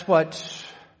 that's what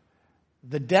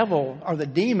the devil or the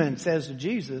demon says to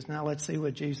Jesus. Now let's see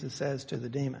what Jesus says to the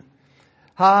demon.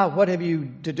 What have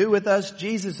you to do with us,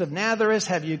 Jesus of Nazareth?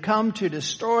 Have you come to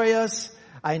destroy us?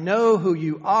 I know who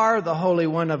you are, the Holy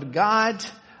One of God.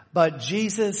 But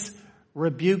Jesus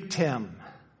rebuked him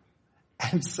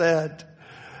and said,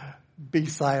 be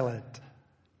silent.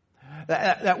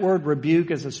 That word rebuke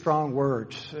is a strong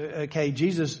word. Okay,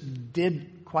 Jesus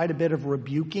did quite a bit of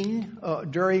rebuking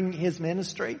during his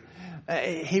ministry.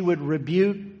 He would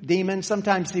rebuke demons.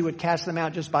 Sometimes he would cast them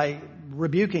out just by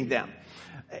rebuking them.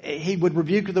 He would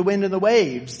rebuke the wind and the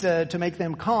waves to make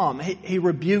them calm. He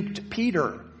rebuked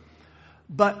Peter.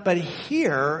 But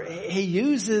here he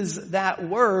uses that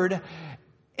word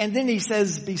and then he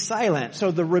says, be silent. So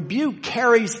the rebuke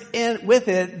carries in with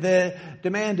it the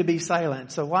demand to be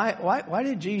silent. So why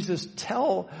did Jesus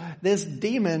tell this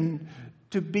demon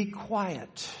to be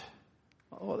quiet?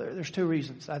 Well, there's two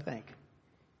reasons, I think.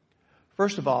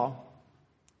 First of all,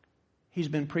 he's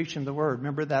been preaching the word.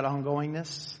 Remember that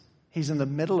ongoingness? He's in the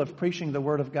middle of preaching the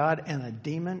word of God and a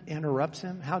demon interrupts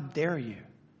him. How dare you?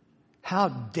 How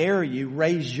dare you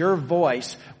raise your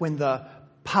voice when the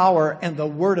power and the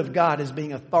word of God is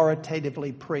being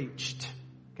authoritatively preached?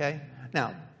 Okay?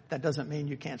 Now, that doesn't mean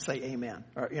you can't say amen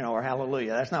or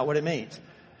hallelujah. That's not what it means.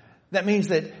 That means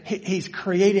that he's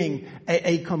creating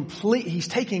he's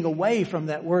taking away from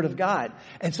that word of God.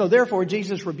 And so therefore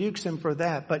Jesus rebukes him for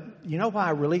that. But you know why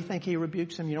I really think he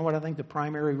rebukes him? You know what I think the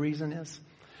primary reason is?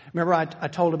 Remember I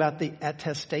told about the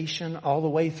attestation all the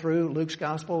way through Luke's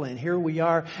gospel, and here we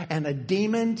are, and a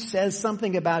demon says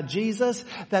something about Jesus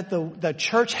that the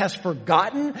church has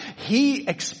forgotten. He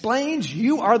explains,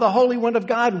 you are the Holy One of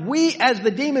God. We as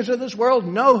the demons of this world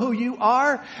know who you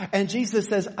are. And Jesus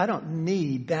says, I don't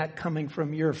need that coming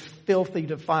from your filthy,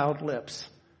 defiled lips.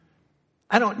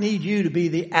 I don't need you to be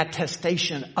the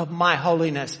attestation of my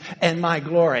holiness and my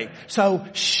glory. So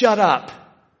shut up.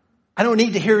 I don't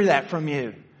need to hear that from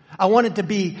you. I want it to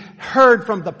be heard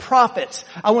from the prophets.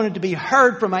 I want it to be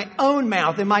heard from my own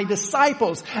mouth and my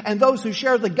disciples and those who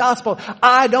share the gospel.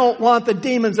 I don't want the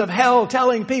demons of hell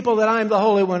telling people that I'm the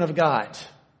Holy One of God.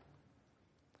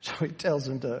 So he tells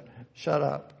them to shut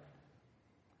up.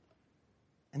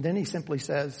 And then he simply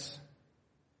says,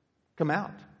 come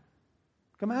out.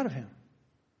 Come out of him.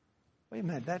 Wait a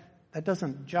minute, that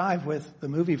doesn't jive with the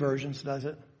movie versions, does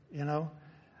it? You know?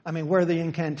 I mean, where are the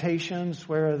incantations?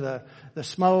 Where are the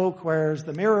smoke? Where's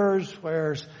the mirrors?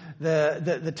 Where's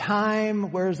the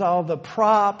time? Where's all the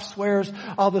props? Where's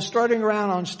all the strutting around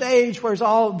on stage? Where's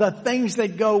all the things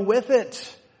that go with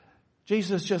it?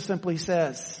 Jesus just simply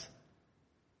says,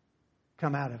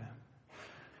 come out of him.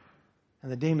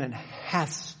 And the demon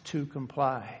has to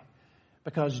comply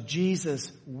because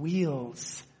Jesus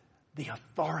wields the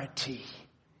authority.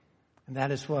 And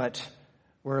that is what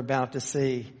we're about to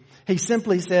see. He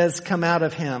simply says, come out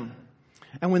of him.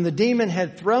 And when the demon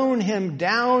had thrown him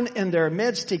down in their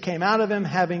midst, he came out of him,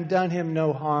 having done him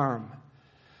no harm.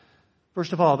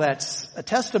 First of all, that's a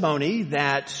testimony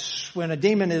that when a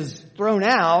demon is thrown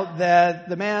out, that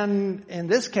the man, in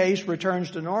this case,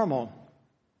 returns to normal.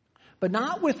 But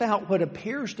not without what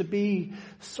appears to be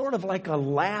sort of like a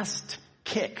last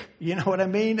kick. You know what I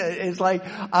mean? It's like,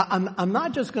 I'm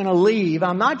not just going to leave.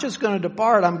 I'm not just going to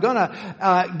depart. I'm going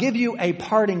to give you a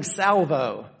parting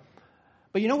salvo.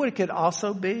 But you know what it could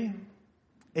also be?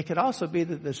 It could also be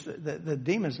that the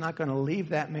demon's not going to leave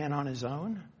that man on his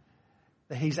own.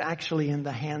 That he's actually in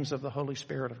the hands of the Holy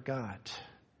Spirit of God.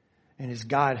 And it's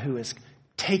God who has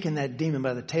taken that demon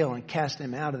by the tail and cast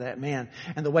him out of that man.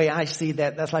 And the way I see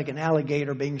that, that's like an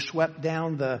alligator being swept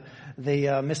down the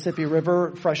Mississippi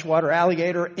River, freshwater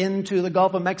alligator, into the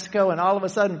Gulf of Mexico, and all of a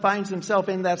sudden finds himself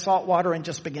in that salt water and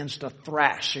just begins to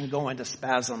thrash and go into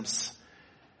spasms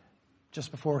just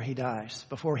before he dies,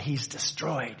 before he's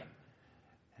destroyed.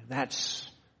 And that's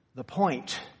the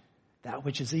point. That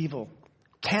which is evil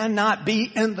cannot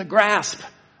be in the grasp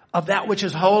of that which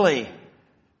is holy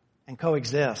and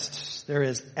coexist. There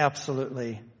is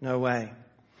absolutely no way.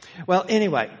 Well,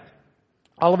 anyway,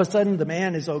 all of a sudden the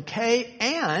man is okay,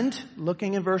 and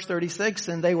looking in verse 36,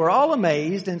 and they were all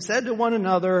amazed and said to one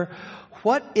another,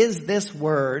 what is this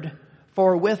word?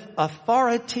 For with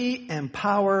authority and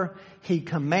power he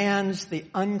commands the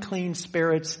unclean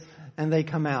spirits and they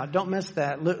come out. Don't miss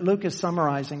that. Luke is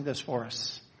summarizing this for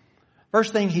us.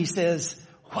 First thing he says,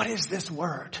 what is this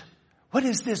word? What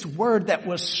is this word that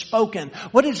was spoken?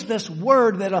 What is this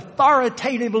word that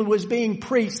authoritatively was being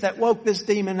preached that woke this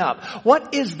demon up?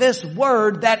 What is this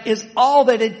word that is all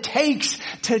that it takes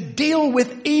to deal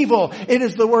with evil? It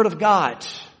is the word of God.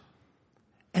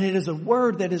 And it is a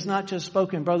word that is not just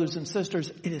spoken, brothers and sisters,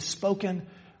 it is spoken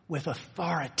with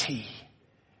authority.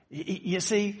 You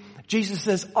see, Jesus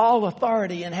says, all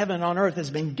authority in heaven and on earth has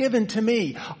been given to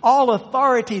me. All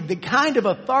authority, the kind of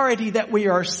authority that we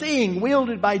are seeing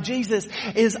wielded by Jesus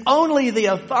is only the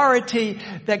authority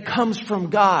that comes from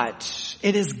God.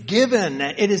 It is given.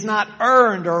 It is not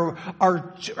earned or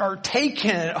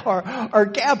taken or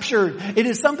captured. It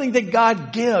is something that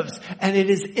God gives. And it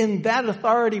is in that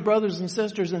authority, brothers and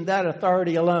sisters, in that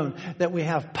authority alone that we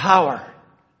have power.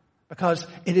 Because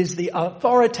it is the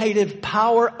authoritative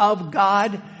power of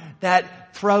God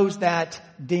that throws that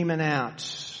demon out.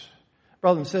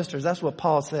 Brothers and sisters, that's what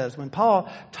Paul says. When Paul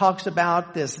talks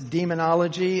about this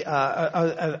demonology,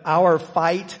 our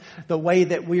fight, the way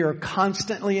that we are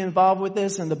constantly involved with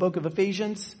this in the book of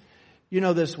Ephesians, you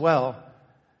know this well.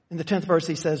 In the 10th verse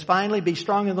he says, finally be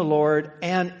strong in the Lord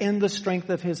and in the strength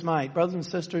of his might. Brothers and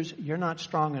sisters, you're not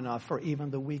strong enough for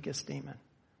even the weakest demon.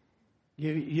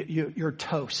 You're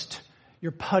toast.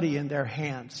 You're putty in their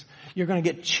hands. You're going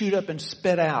to get chewed up and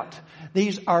spit out.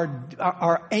 These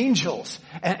are angels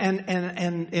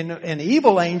and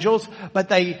evil angels, but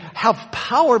they have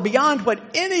power beyond what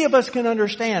any of us can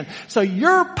understand. So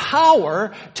your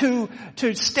power to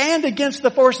stand against the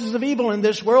forces of evil in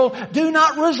this world do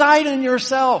not reside in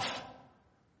yourself.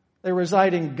 They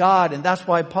reside in God. And that's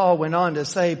why Paul went on to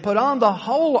say, put on the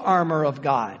whole armor of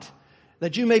God,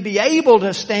 that you may be able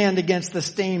to stand against the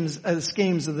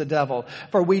schemes of the devil.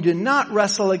 For we do not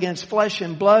wrestle against flesh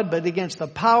and blood, but against the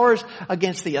powers,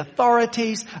 against the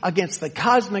authorities, against the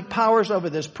cosmic powers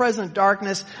over this present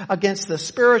darkness, against the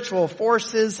spiritual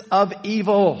forces of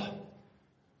evil.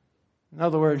 In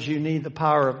other words, you need the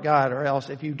power of God, or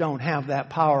else if you don't have that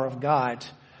power of God,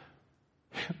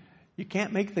 you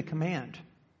can't make the command.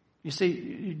 You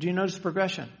see, do you notice the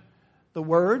progression? The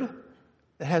word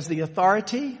that has the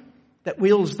authority, that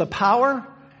wields the power,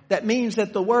 that means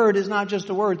that the word is not just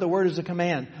a word, the word is a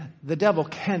command. The devil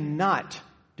cannot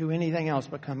do anything else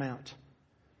but come out.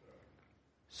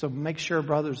 So make sure,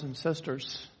 brothers and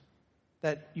sisters,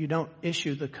 that you don't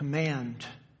issue the command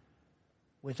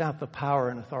without the power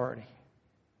and authority.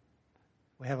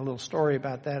 We have a little story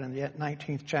about that in the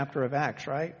 19th chapter of Acts,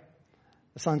 right?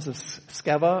 The sons of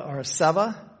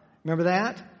Sceva. Remember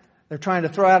that? They're trying to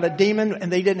throw out a demon and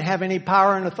they didn't have any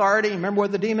power and authority. Remember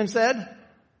what the demon said?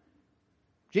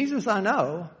 Jesus, I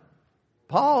know.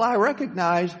 Paul, I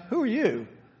recognize. Who are you?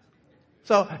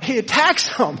 So he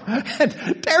attacks them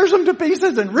and tears them to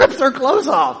pieces and rips their clothes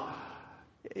off.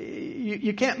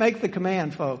 You can't make the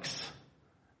command, folks,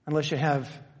 unless you have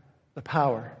the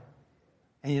power.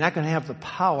 And you're not going to have the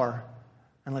power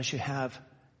unless you have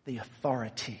the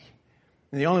authority.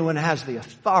 And the only one who has the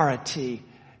authority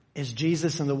is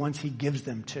Jesus and the ones he gives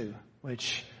them to,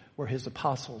 which were his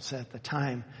apostles at the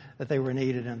time that they were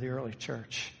needed in the early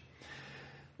church.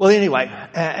 Well, anyway,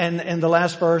 and in the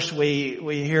last verse we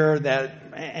hear that,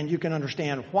 and you can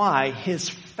understand why, his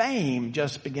fame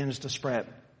just begins to spread.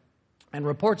 And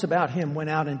reports about him went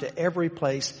out into every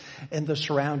place in the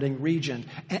surrounding region.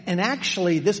 And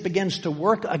actually, this begins to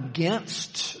work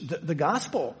against the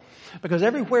gospel. Because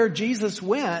everywhere Jesus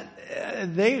went,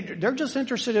 they're just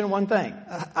interested in one thing.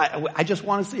 I just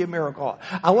want to see a miracle.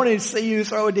 I want to see you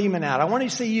throw a demon out. I want to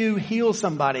see you heal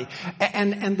somebody.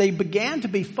 And they began to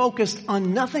be focused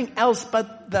on nothing else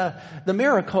but the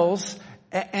miracles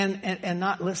and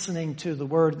not listening to the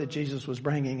word that Jesus was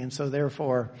bringing. And so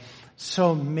therefore,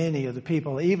 so many of the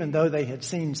people, even though they had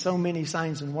seen so many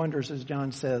signs and wonders, as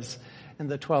John says in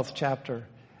the 12th chapter,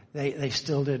 they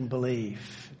still didn't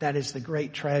believe. That is the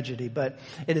great tragedy. But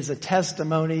it is a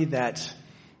testimony that,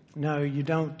 no, you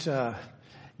don't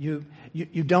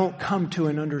come to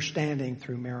an understanding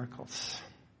through miracles.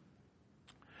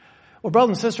 Well,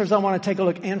 brothers and sisters, I want to take a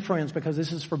look, and friends, because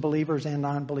this is for believers and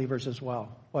non-believers as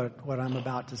well, what I'm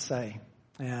about to say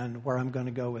and where I'm going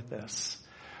to go with this.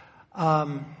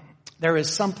 There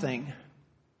is something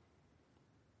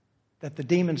that the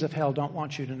demons of hell don't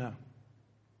want you to know.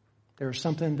 There is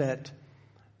something that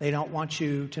they don't want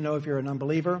you to know if you're an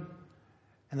unbeliever,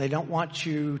 and they don't want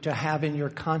you to have in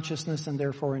your consciousness and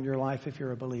therefore in your life if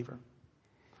you're a believer.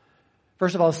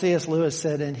 First of all, C.S. Lewis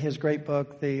said in his great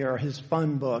book, or his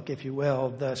fun book, if you will,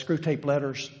 the Screwtape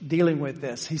Letters, dealing with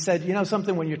this. He said, you know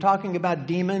something, when you're talking about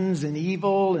demons and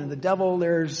evil and the devil,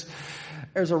 there's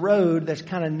a road that's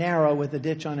kind of narrow with a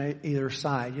ditch on either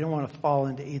side. You don't want to fall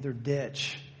into either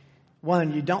ditch.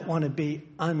 One, you don't want to be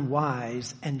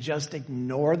unwise and just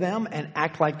ignore them and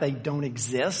act like they don't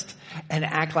exist and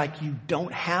act like you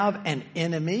don't have an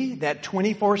enemy that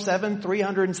 24/7,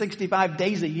 365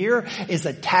 days a year is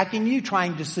attacking you,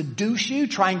 trying to seduce you,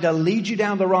 trying to lead you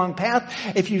down the wrong path.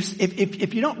 If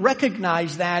you don't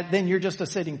recognize that, then you're just a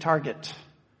sitting target.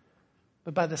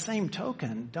 But by the same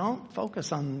token, don't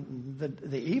focus on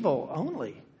the evil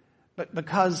only. But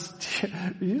because,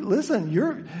 listen,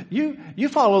 you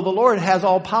follow the Lord, has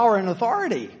all power and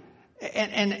authority.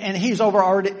 And He's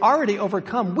already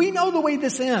overcome. We know the way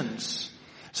this ends.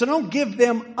 So don't give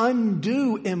them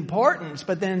undue importance,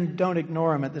 but then don't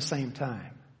ignore them at the same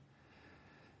time.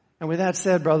 And with that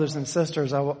said, brothers and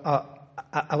sisters, I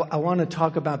want to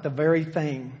talk about the very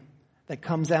thing that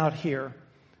comes out here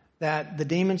that the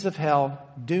demons of hell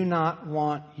do not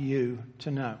want you to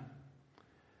know.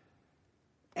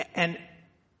 And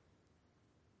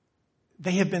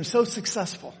they have been so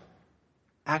successful,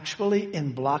 actually,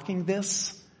 in blocking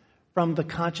this from the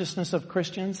consciousness of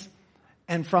Christians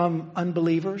and from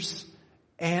unbelievers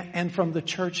and from the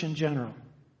church in general.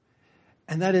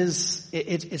 And that is,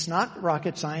 it's not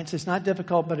rocket science, it's not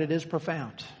difficult, but it is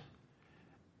profound.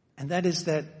 And that is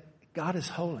that God is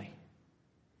holy.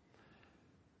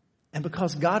 And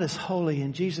because God is holy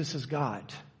and Jesus is God,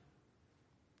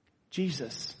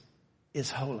 Jesus is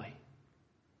holy.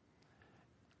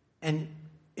 And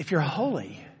if you're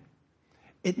holy,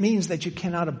 it means that you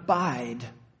cannot abide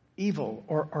evil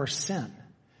or sin.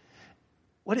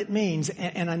 What it means,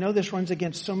 and I know this runs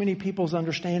against so many people's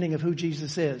understanding of who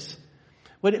Jesus is.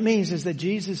 What it means is that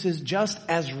Jesus is just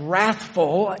as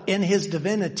wrathful in His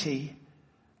divinity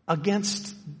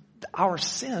against our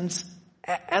sins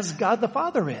as God the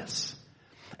Father is.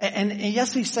 And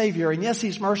yes, He's Savior, and yes,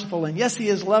 He's merciful, and yes, He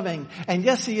is loving, and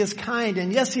yes, He is kind,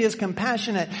 and yes, He is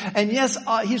compassionate, and yes,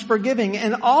 He's forgiving,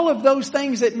 and all of those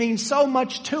things that mean so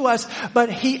much to us,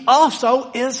 but He also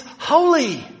is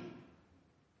holy.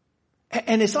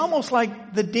 And it's almost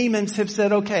like the demons have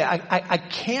said, okay, I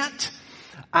can't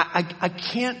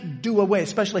do away,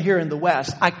 especially here in the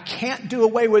West, I can't do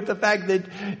away with the fact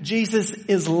that Jesus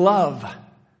is love.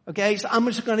 Okay, so I'm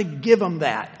just going to give them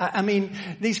that. I mean,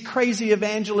 these crazy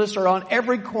evangelists are on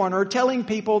every corner telling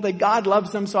people that God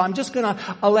loves them, so I'm just going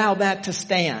to allow that to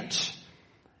stand.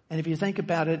 And if you think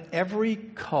about it, every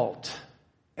cult,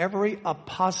 every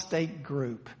apostate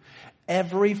group,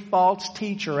 every false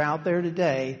teacher out there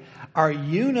today are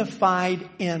unified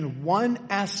in one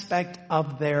aspect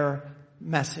of their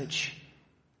message.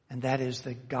 And that is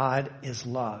that God is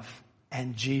love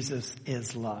and Jesus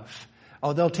is love.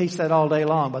 Oh, they'll teach that all day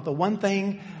long. But the one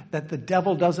thing that the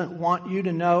devil doesn't want you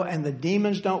to know and the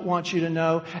demons don't want you to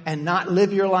know and not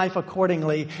live your life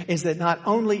accordingly is that not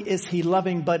only is He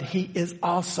loving, but He is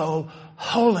also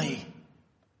holy.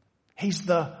 He's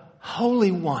the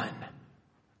Holy One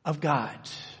of God.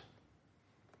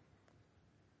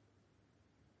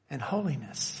 And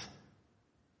holiness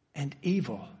and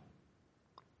evil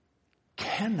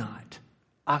cannot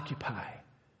occupy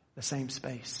the same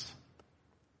space.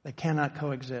 They cannot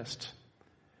coexist.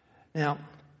 Now,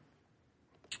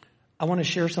 I want to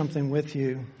share something with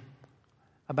you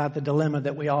about the dilemma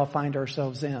that we all find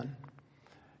ourselves in.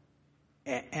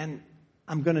 And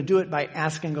I'm going to do it by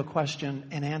asking a question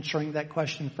and answering that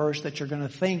question first that you're going to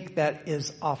think that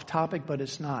is off topic, but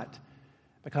it's not.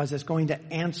 Because it's going to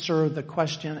answer the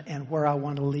question and where I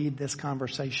want to lead this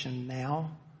conversation now.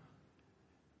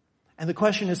 And the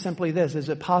question is simply this: is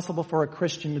it possible for a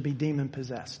Christian to be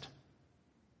demon-possessed?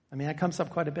 I mean, that comes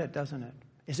up quite a bit, doesn't it?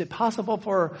 Is it possible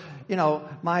for,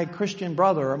 my Christian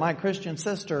brother or my Christian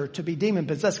sister to be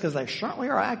demon-possessed because they certainly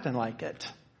are acting like it?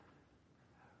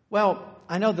 Well,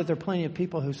 I know that there are plenty of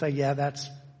people who say, yeah, that's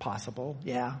possible.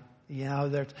 Yeah,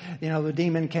 the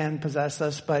demon can possess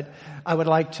us, but I would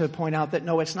like to point out that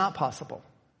no, it's not possible.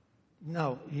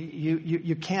 No,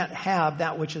 you can't have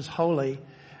that which is holy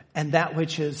and that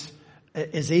which is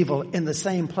evil in the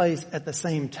same place at the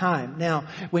same time. Now,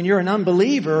 when you're an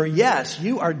unbeliever, yes,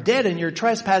 you are dead in your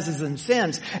trespasses and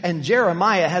sins. And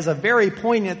Jeremiah has a very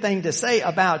poignant thing to say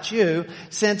about you,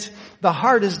 since The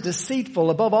heart is deceitful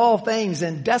above all things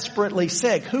and desperately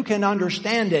sick. Who can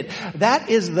understand it? That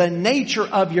is the nature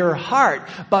of your heart.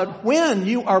 But when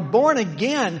you are born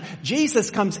again,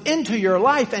 Jesus comes into your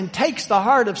life and takes the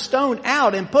heart of stone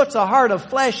out and puts a heart of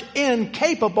flesh in,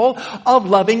 capable of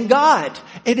loving God.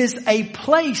 It is a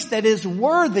place that is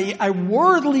worthy, a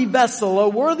worthy vessel, a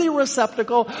worthy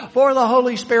receptacle for the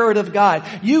Holy Spirit of God.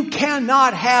 You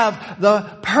cannot have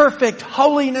the perfect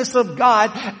holiness of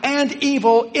God and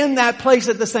evil in that place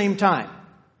at the same time.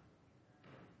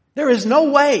 There is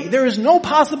no way, there is no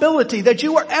possibility that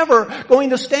you are ever going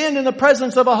to stand in the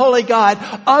presence of a holy God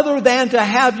other than to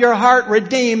have your heart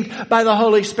redeemed by the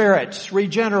Holy Spirit,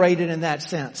 regenerated in that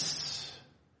sense.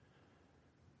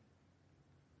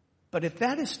 But if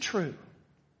that is true,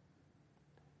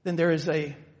 then there is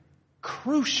a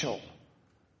crucial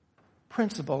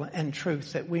principle and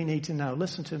truth that we need to know.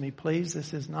 Listen to me, please.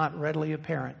 This is not readily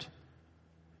apparent.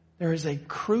 There is a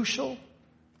crucial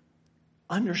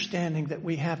understanding that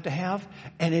we have to have,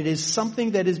 and it is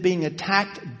something that is being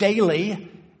attacked daily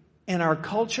in our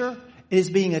culture. It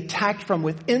is being attacked from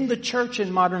within the church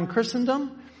in modern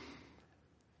Christendom,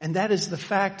 and that is the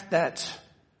fact that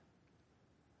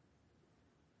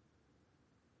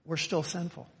we're still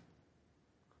sinful.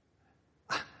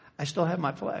 I still have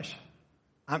my flesh.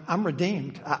 I'm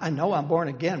redeemed. I know I'm born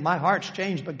again. My heart's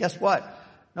changed, but guess what?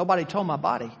 Nobody told my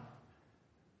body.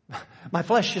 My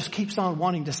flesh just keeps on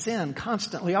wanting to sin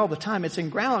constantly all the time. It's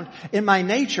ingrained in my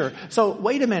nature. So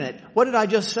wait a minute. What did I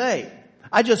just say?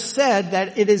 I just said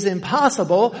that it is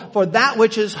impossible for that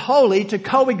which is holy to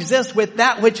coexist with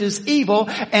that which is evil,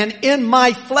 and in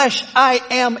my flesh I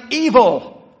am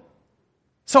evil.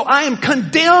 So I am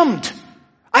condemned.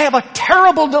 I have a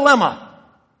terrible dilemma.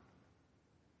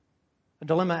 A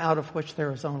dilemma out of which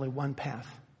there is only one path,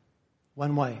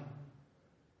 one way.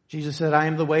 Jesus said, I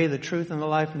am the way, the truth, and the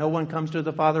life. No one comes to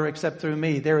the Father except through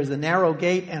me. There is a narrow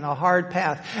gate and a hard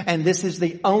path, and this is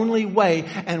the only way.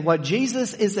 And what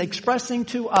Jesus is expressing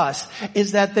to us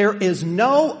is that there is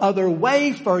no other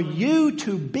way for you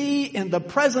to be in the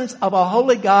presence of a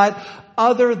holy God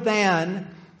other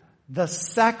than the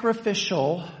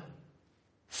sacrificial,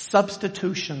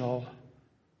 substitutional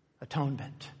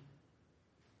atonement.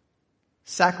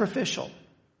 Sacrificial,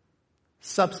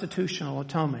 substitutional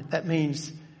atonement. That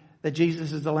means that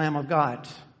Jesus is the Lamb of God,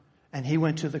 and He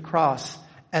went to the cross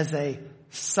as a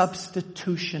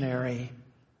substitutionary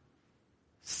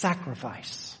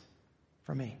sacrifice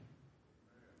for me.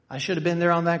 I should have been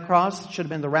there on that cross. It should have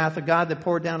been the wrath of God that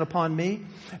poured down upon me,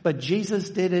 but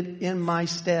Jesus did it in my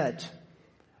stead.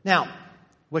 Now,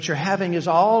 what you're having is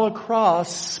all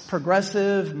across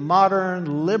progressive,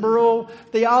 modern, liberal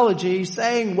theology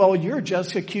saying, well, you're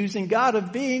just accusing God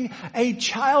of being a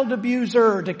child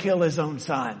abuser to kill His own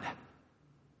son.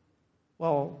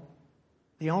 Well,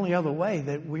 the only other way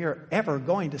that we are ever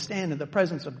going to stand in the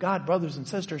presence of God, brothers and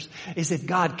sisters, is if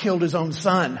God killed His own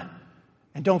son.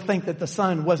 And don't think that the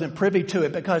son wasn't privy to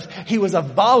it, because He was a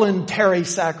voluntary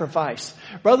sacrifice.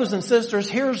 Brothers and sisters,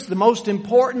 here's the most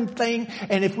important thing,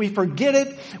 and if we forget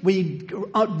it, we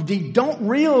don't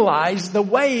realize the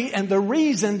way and the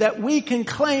reason that we can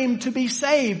claim to be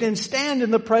saved and stand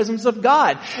in the presence of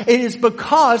God. It is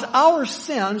because our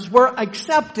sins were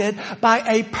accepted by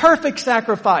a perfect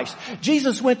sacrifice.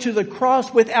 Jesus went to the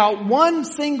cross without one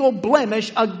single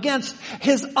blemish against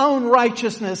His own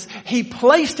righteousness. He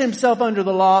placed Himself under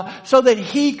the law so that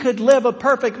He could live a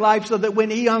perfect life, so that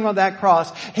when He hung on that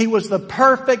cross, He was the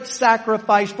perfect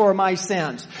sacrifice for my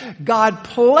sins. God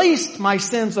placed my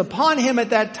sins upon Him at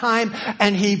that time,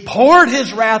 and He poured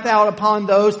His wrath out upon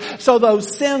those, so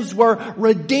those sins were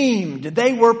redeemed.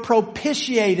 They were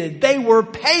propitiated. They were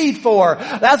paid for.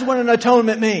 That's what an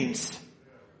atonement means.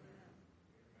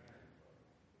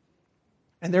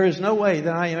 And there is no way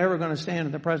that I am ever going to stand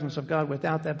in the presence of God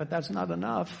without that, but that's not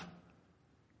enough.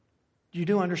 You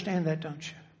do understand that, don't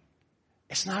you?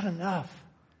 It's not enough.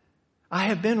 I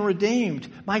have been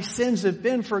redeemed. My sins have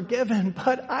been forgiven,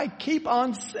 but I keep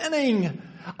on sinning.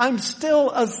 I'm still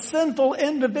a sinful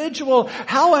individual.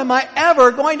 How am I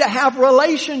ever going to have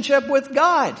relationship with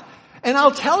God? And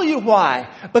I'll tell you why.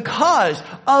 Because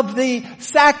of the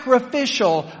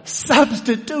sacrificial,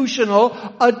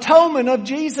 substitutional atonement of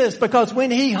Jesus. Because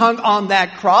when He hung on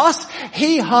that cross,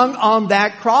 He hung on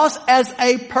that cross as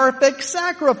a perfect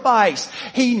sacrifice.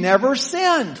 He never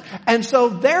sinned. And so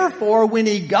therefore, when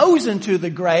He goes into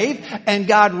the grave and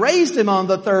God raised Him on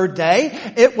the third day,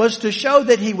 it was to show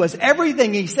that He was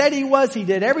everything He said He was. He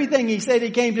did everything He said He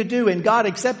came to do, and God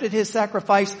accepted His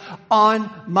sacrifice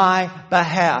on my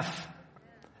behalf.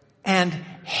 And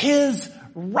His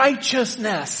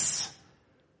righteousness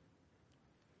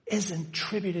is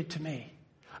attributed to me.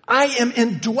 I am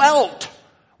indwelt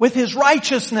with His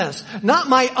righteousness, not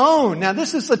my own. Now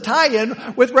this is the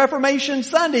tie-in with Reformation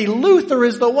Sunday. Luther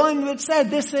is the one that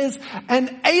said this is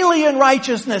an alien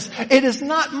righteousness. It is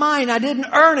not mine. I didn't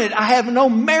earn it. I have no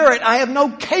merit. I have no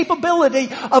capability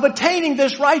of attaining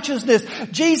this righteousness.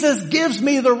 Jesus gives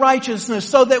me the righteousness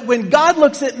so that when God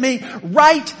looks at me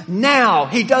right now,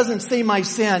 He doesn't see my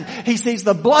sin. He sees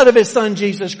the blood of His Son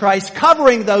Jesus Christ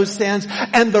covering those sins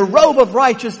and the robe of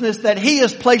righteousness that He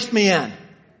has placed me in.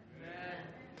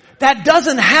 That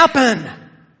doesn't happen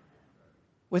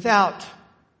without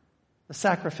the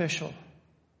sacrificial,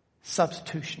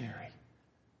 substitutionary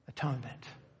atonement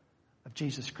of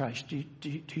Jesus Christ.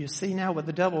 Do you see now what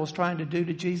the devil was trying to do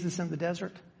to Jesus in the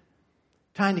desert?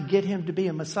 Trying to get Him to be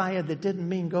a Messiah that didn't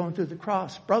mean going through the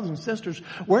cross. Brothers and sisters,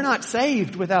 we're not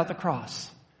saved without the cross.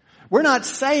 We're not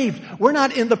saved. We're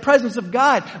not in the presence of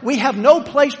God. We have no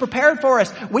place prepared for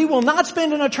us. We will not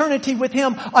spend an eternity with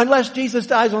Him unless Jesus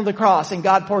dies on the cross and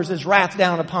God pours His wrath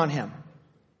down upon Him.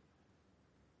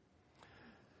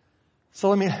 So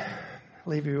let me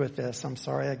leave you with this. I'm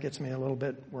sorry, that gets me a little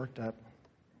bit worked up.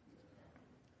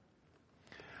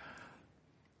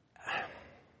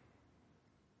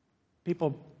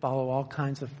 People follow all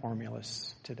kinds of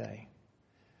formulas today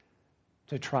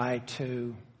to try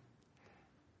to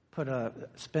put a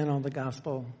spin on the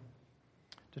gospel,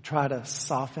 to try to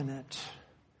soften it,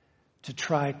 to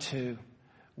try to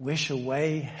wish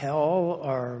away hell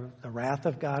or the wrath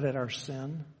of God at our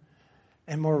sin.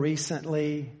 And more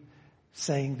recently,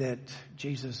 saying that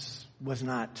Jesus was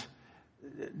not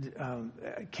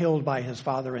killed by His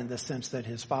Father in the sense that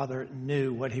His Father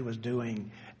knew what He was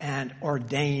doing and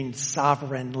ordained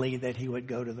sovereignly that He would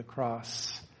go to the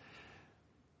cross.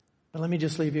 But let me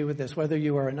just leave you with this. Whether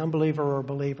you are an unbeliever or a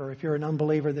believer, if you're an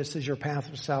unbeliever, this is your path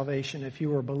of salvation. If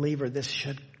you are a believer, this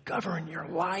should govern your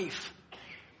life.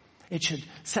 It should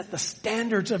set the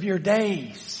standards of your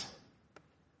days.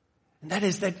 And that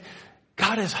is that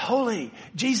God is holy.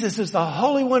 Jesus is the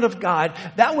Holy One of God.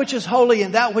 That which is holy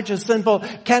and that which is sinful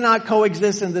cannot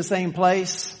coexist in the same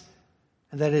place.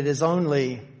 And that it is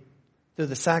only through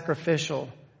the sacrificial,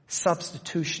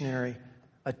 substitutionary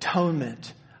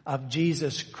atonement of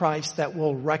Jesus Christ that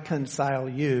will reconcile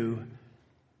you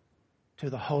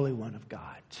to the Holy One of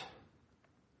God.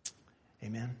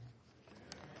 Amen.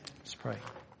 Let's pray.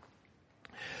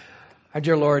 Our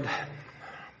dear Lord,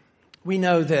 we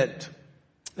know that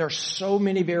there are so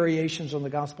many variations on the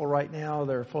gospel right now.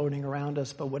 They're floating around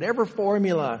us. But whatever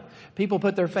formula people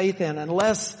put their faith in,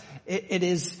 unless it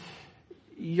is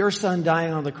your Son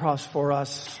dying on the cross for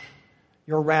us,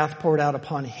 your wrath poured out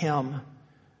upon Him,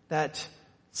 that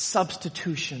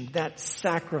substitution, that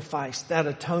sacrifice, that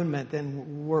atonement,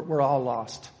 then we're all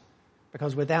lost.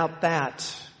 Because without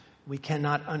that, we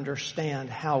cannot understand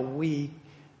how we,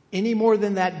 any more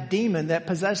than that demon that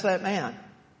possessed that man,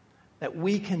 that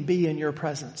we can be in your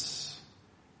presence.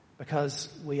 Because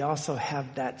we also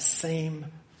have that same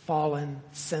fallen,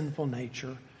 sinful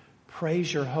nature.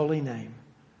 Praise your holy name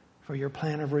for your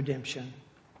plan of redemption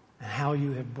and how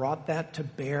you have brought that to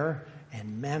bear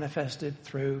and manifested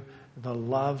through the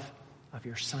love of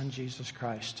your Son, Jesus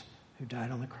Christ, who died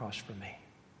on the cross for me.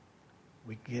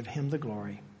 We give Him the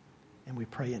glory, and we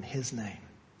pray in His name.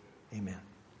 Amen.